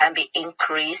can be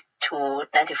increased to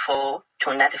 94 to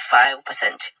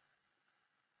 95%.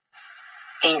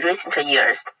 In recent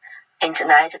years,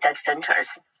 internet data centers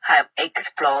have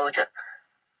explored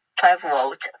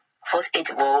 12-volt,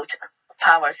 48-volt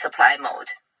power supply mode.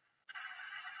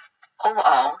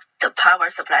 Overall, the power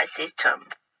supply system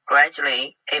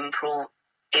gradually improve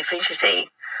efficiency,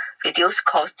 reduce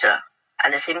cost,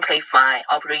 and simplify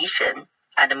operation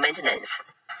and maintenance.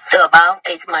 The above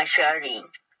is my sharing.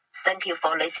 Thank you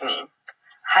for listening.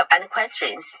 Have any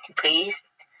questions, please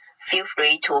feel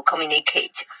free to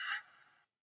communicate.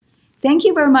 Thank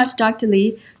you very much, Dr.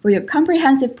 Li, for your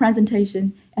comprehensive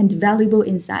presentation and valuable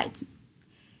insights.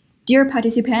 Dear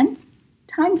participants,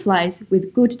 time flies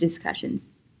with good discussions.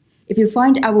 If you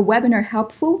find our webinar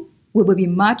helpful, we will be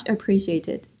much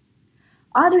appreciated.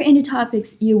 Are there any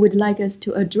topics you would like us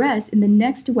to address in the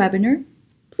next webinar?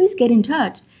 Please get in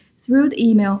touch through the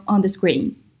email on the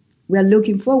screen. We are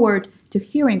looking forward to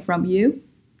hearing from you.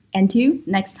 Until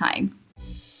next time.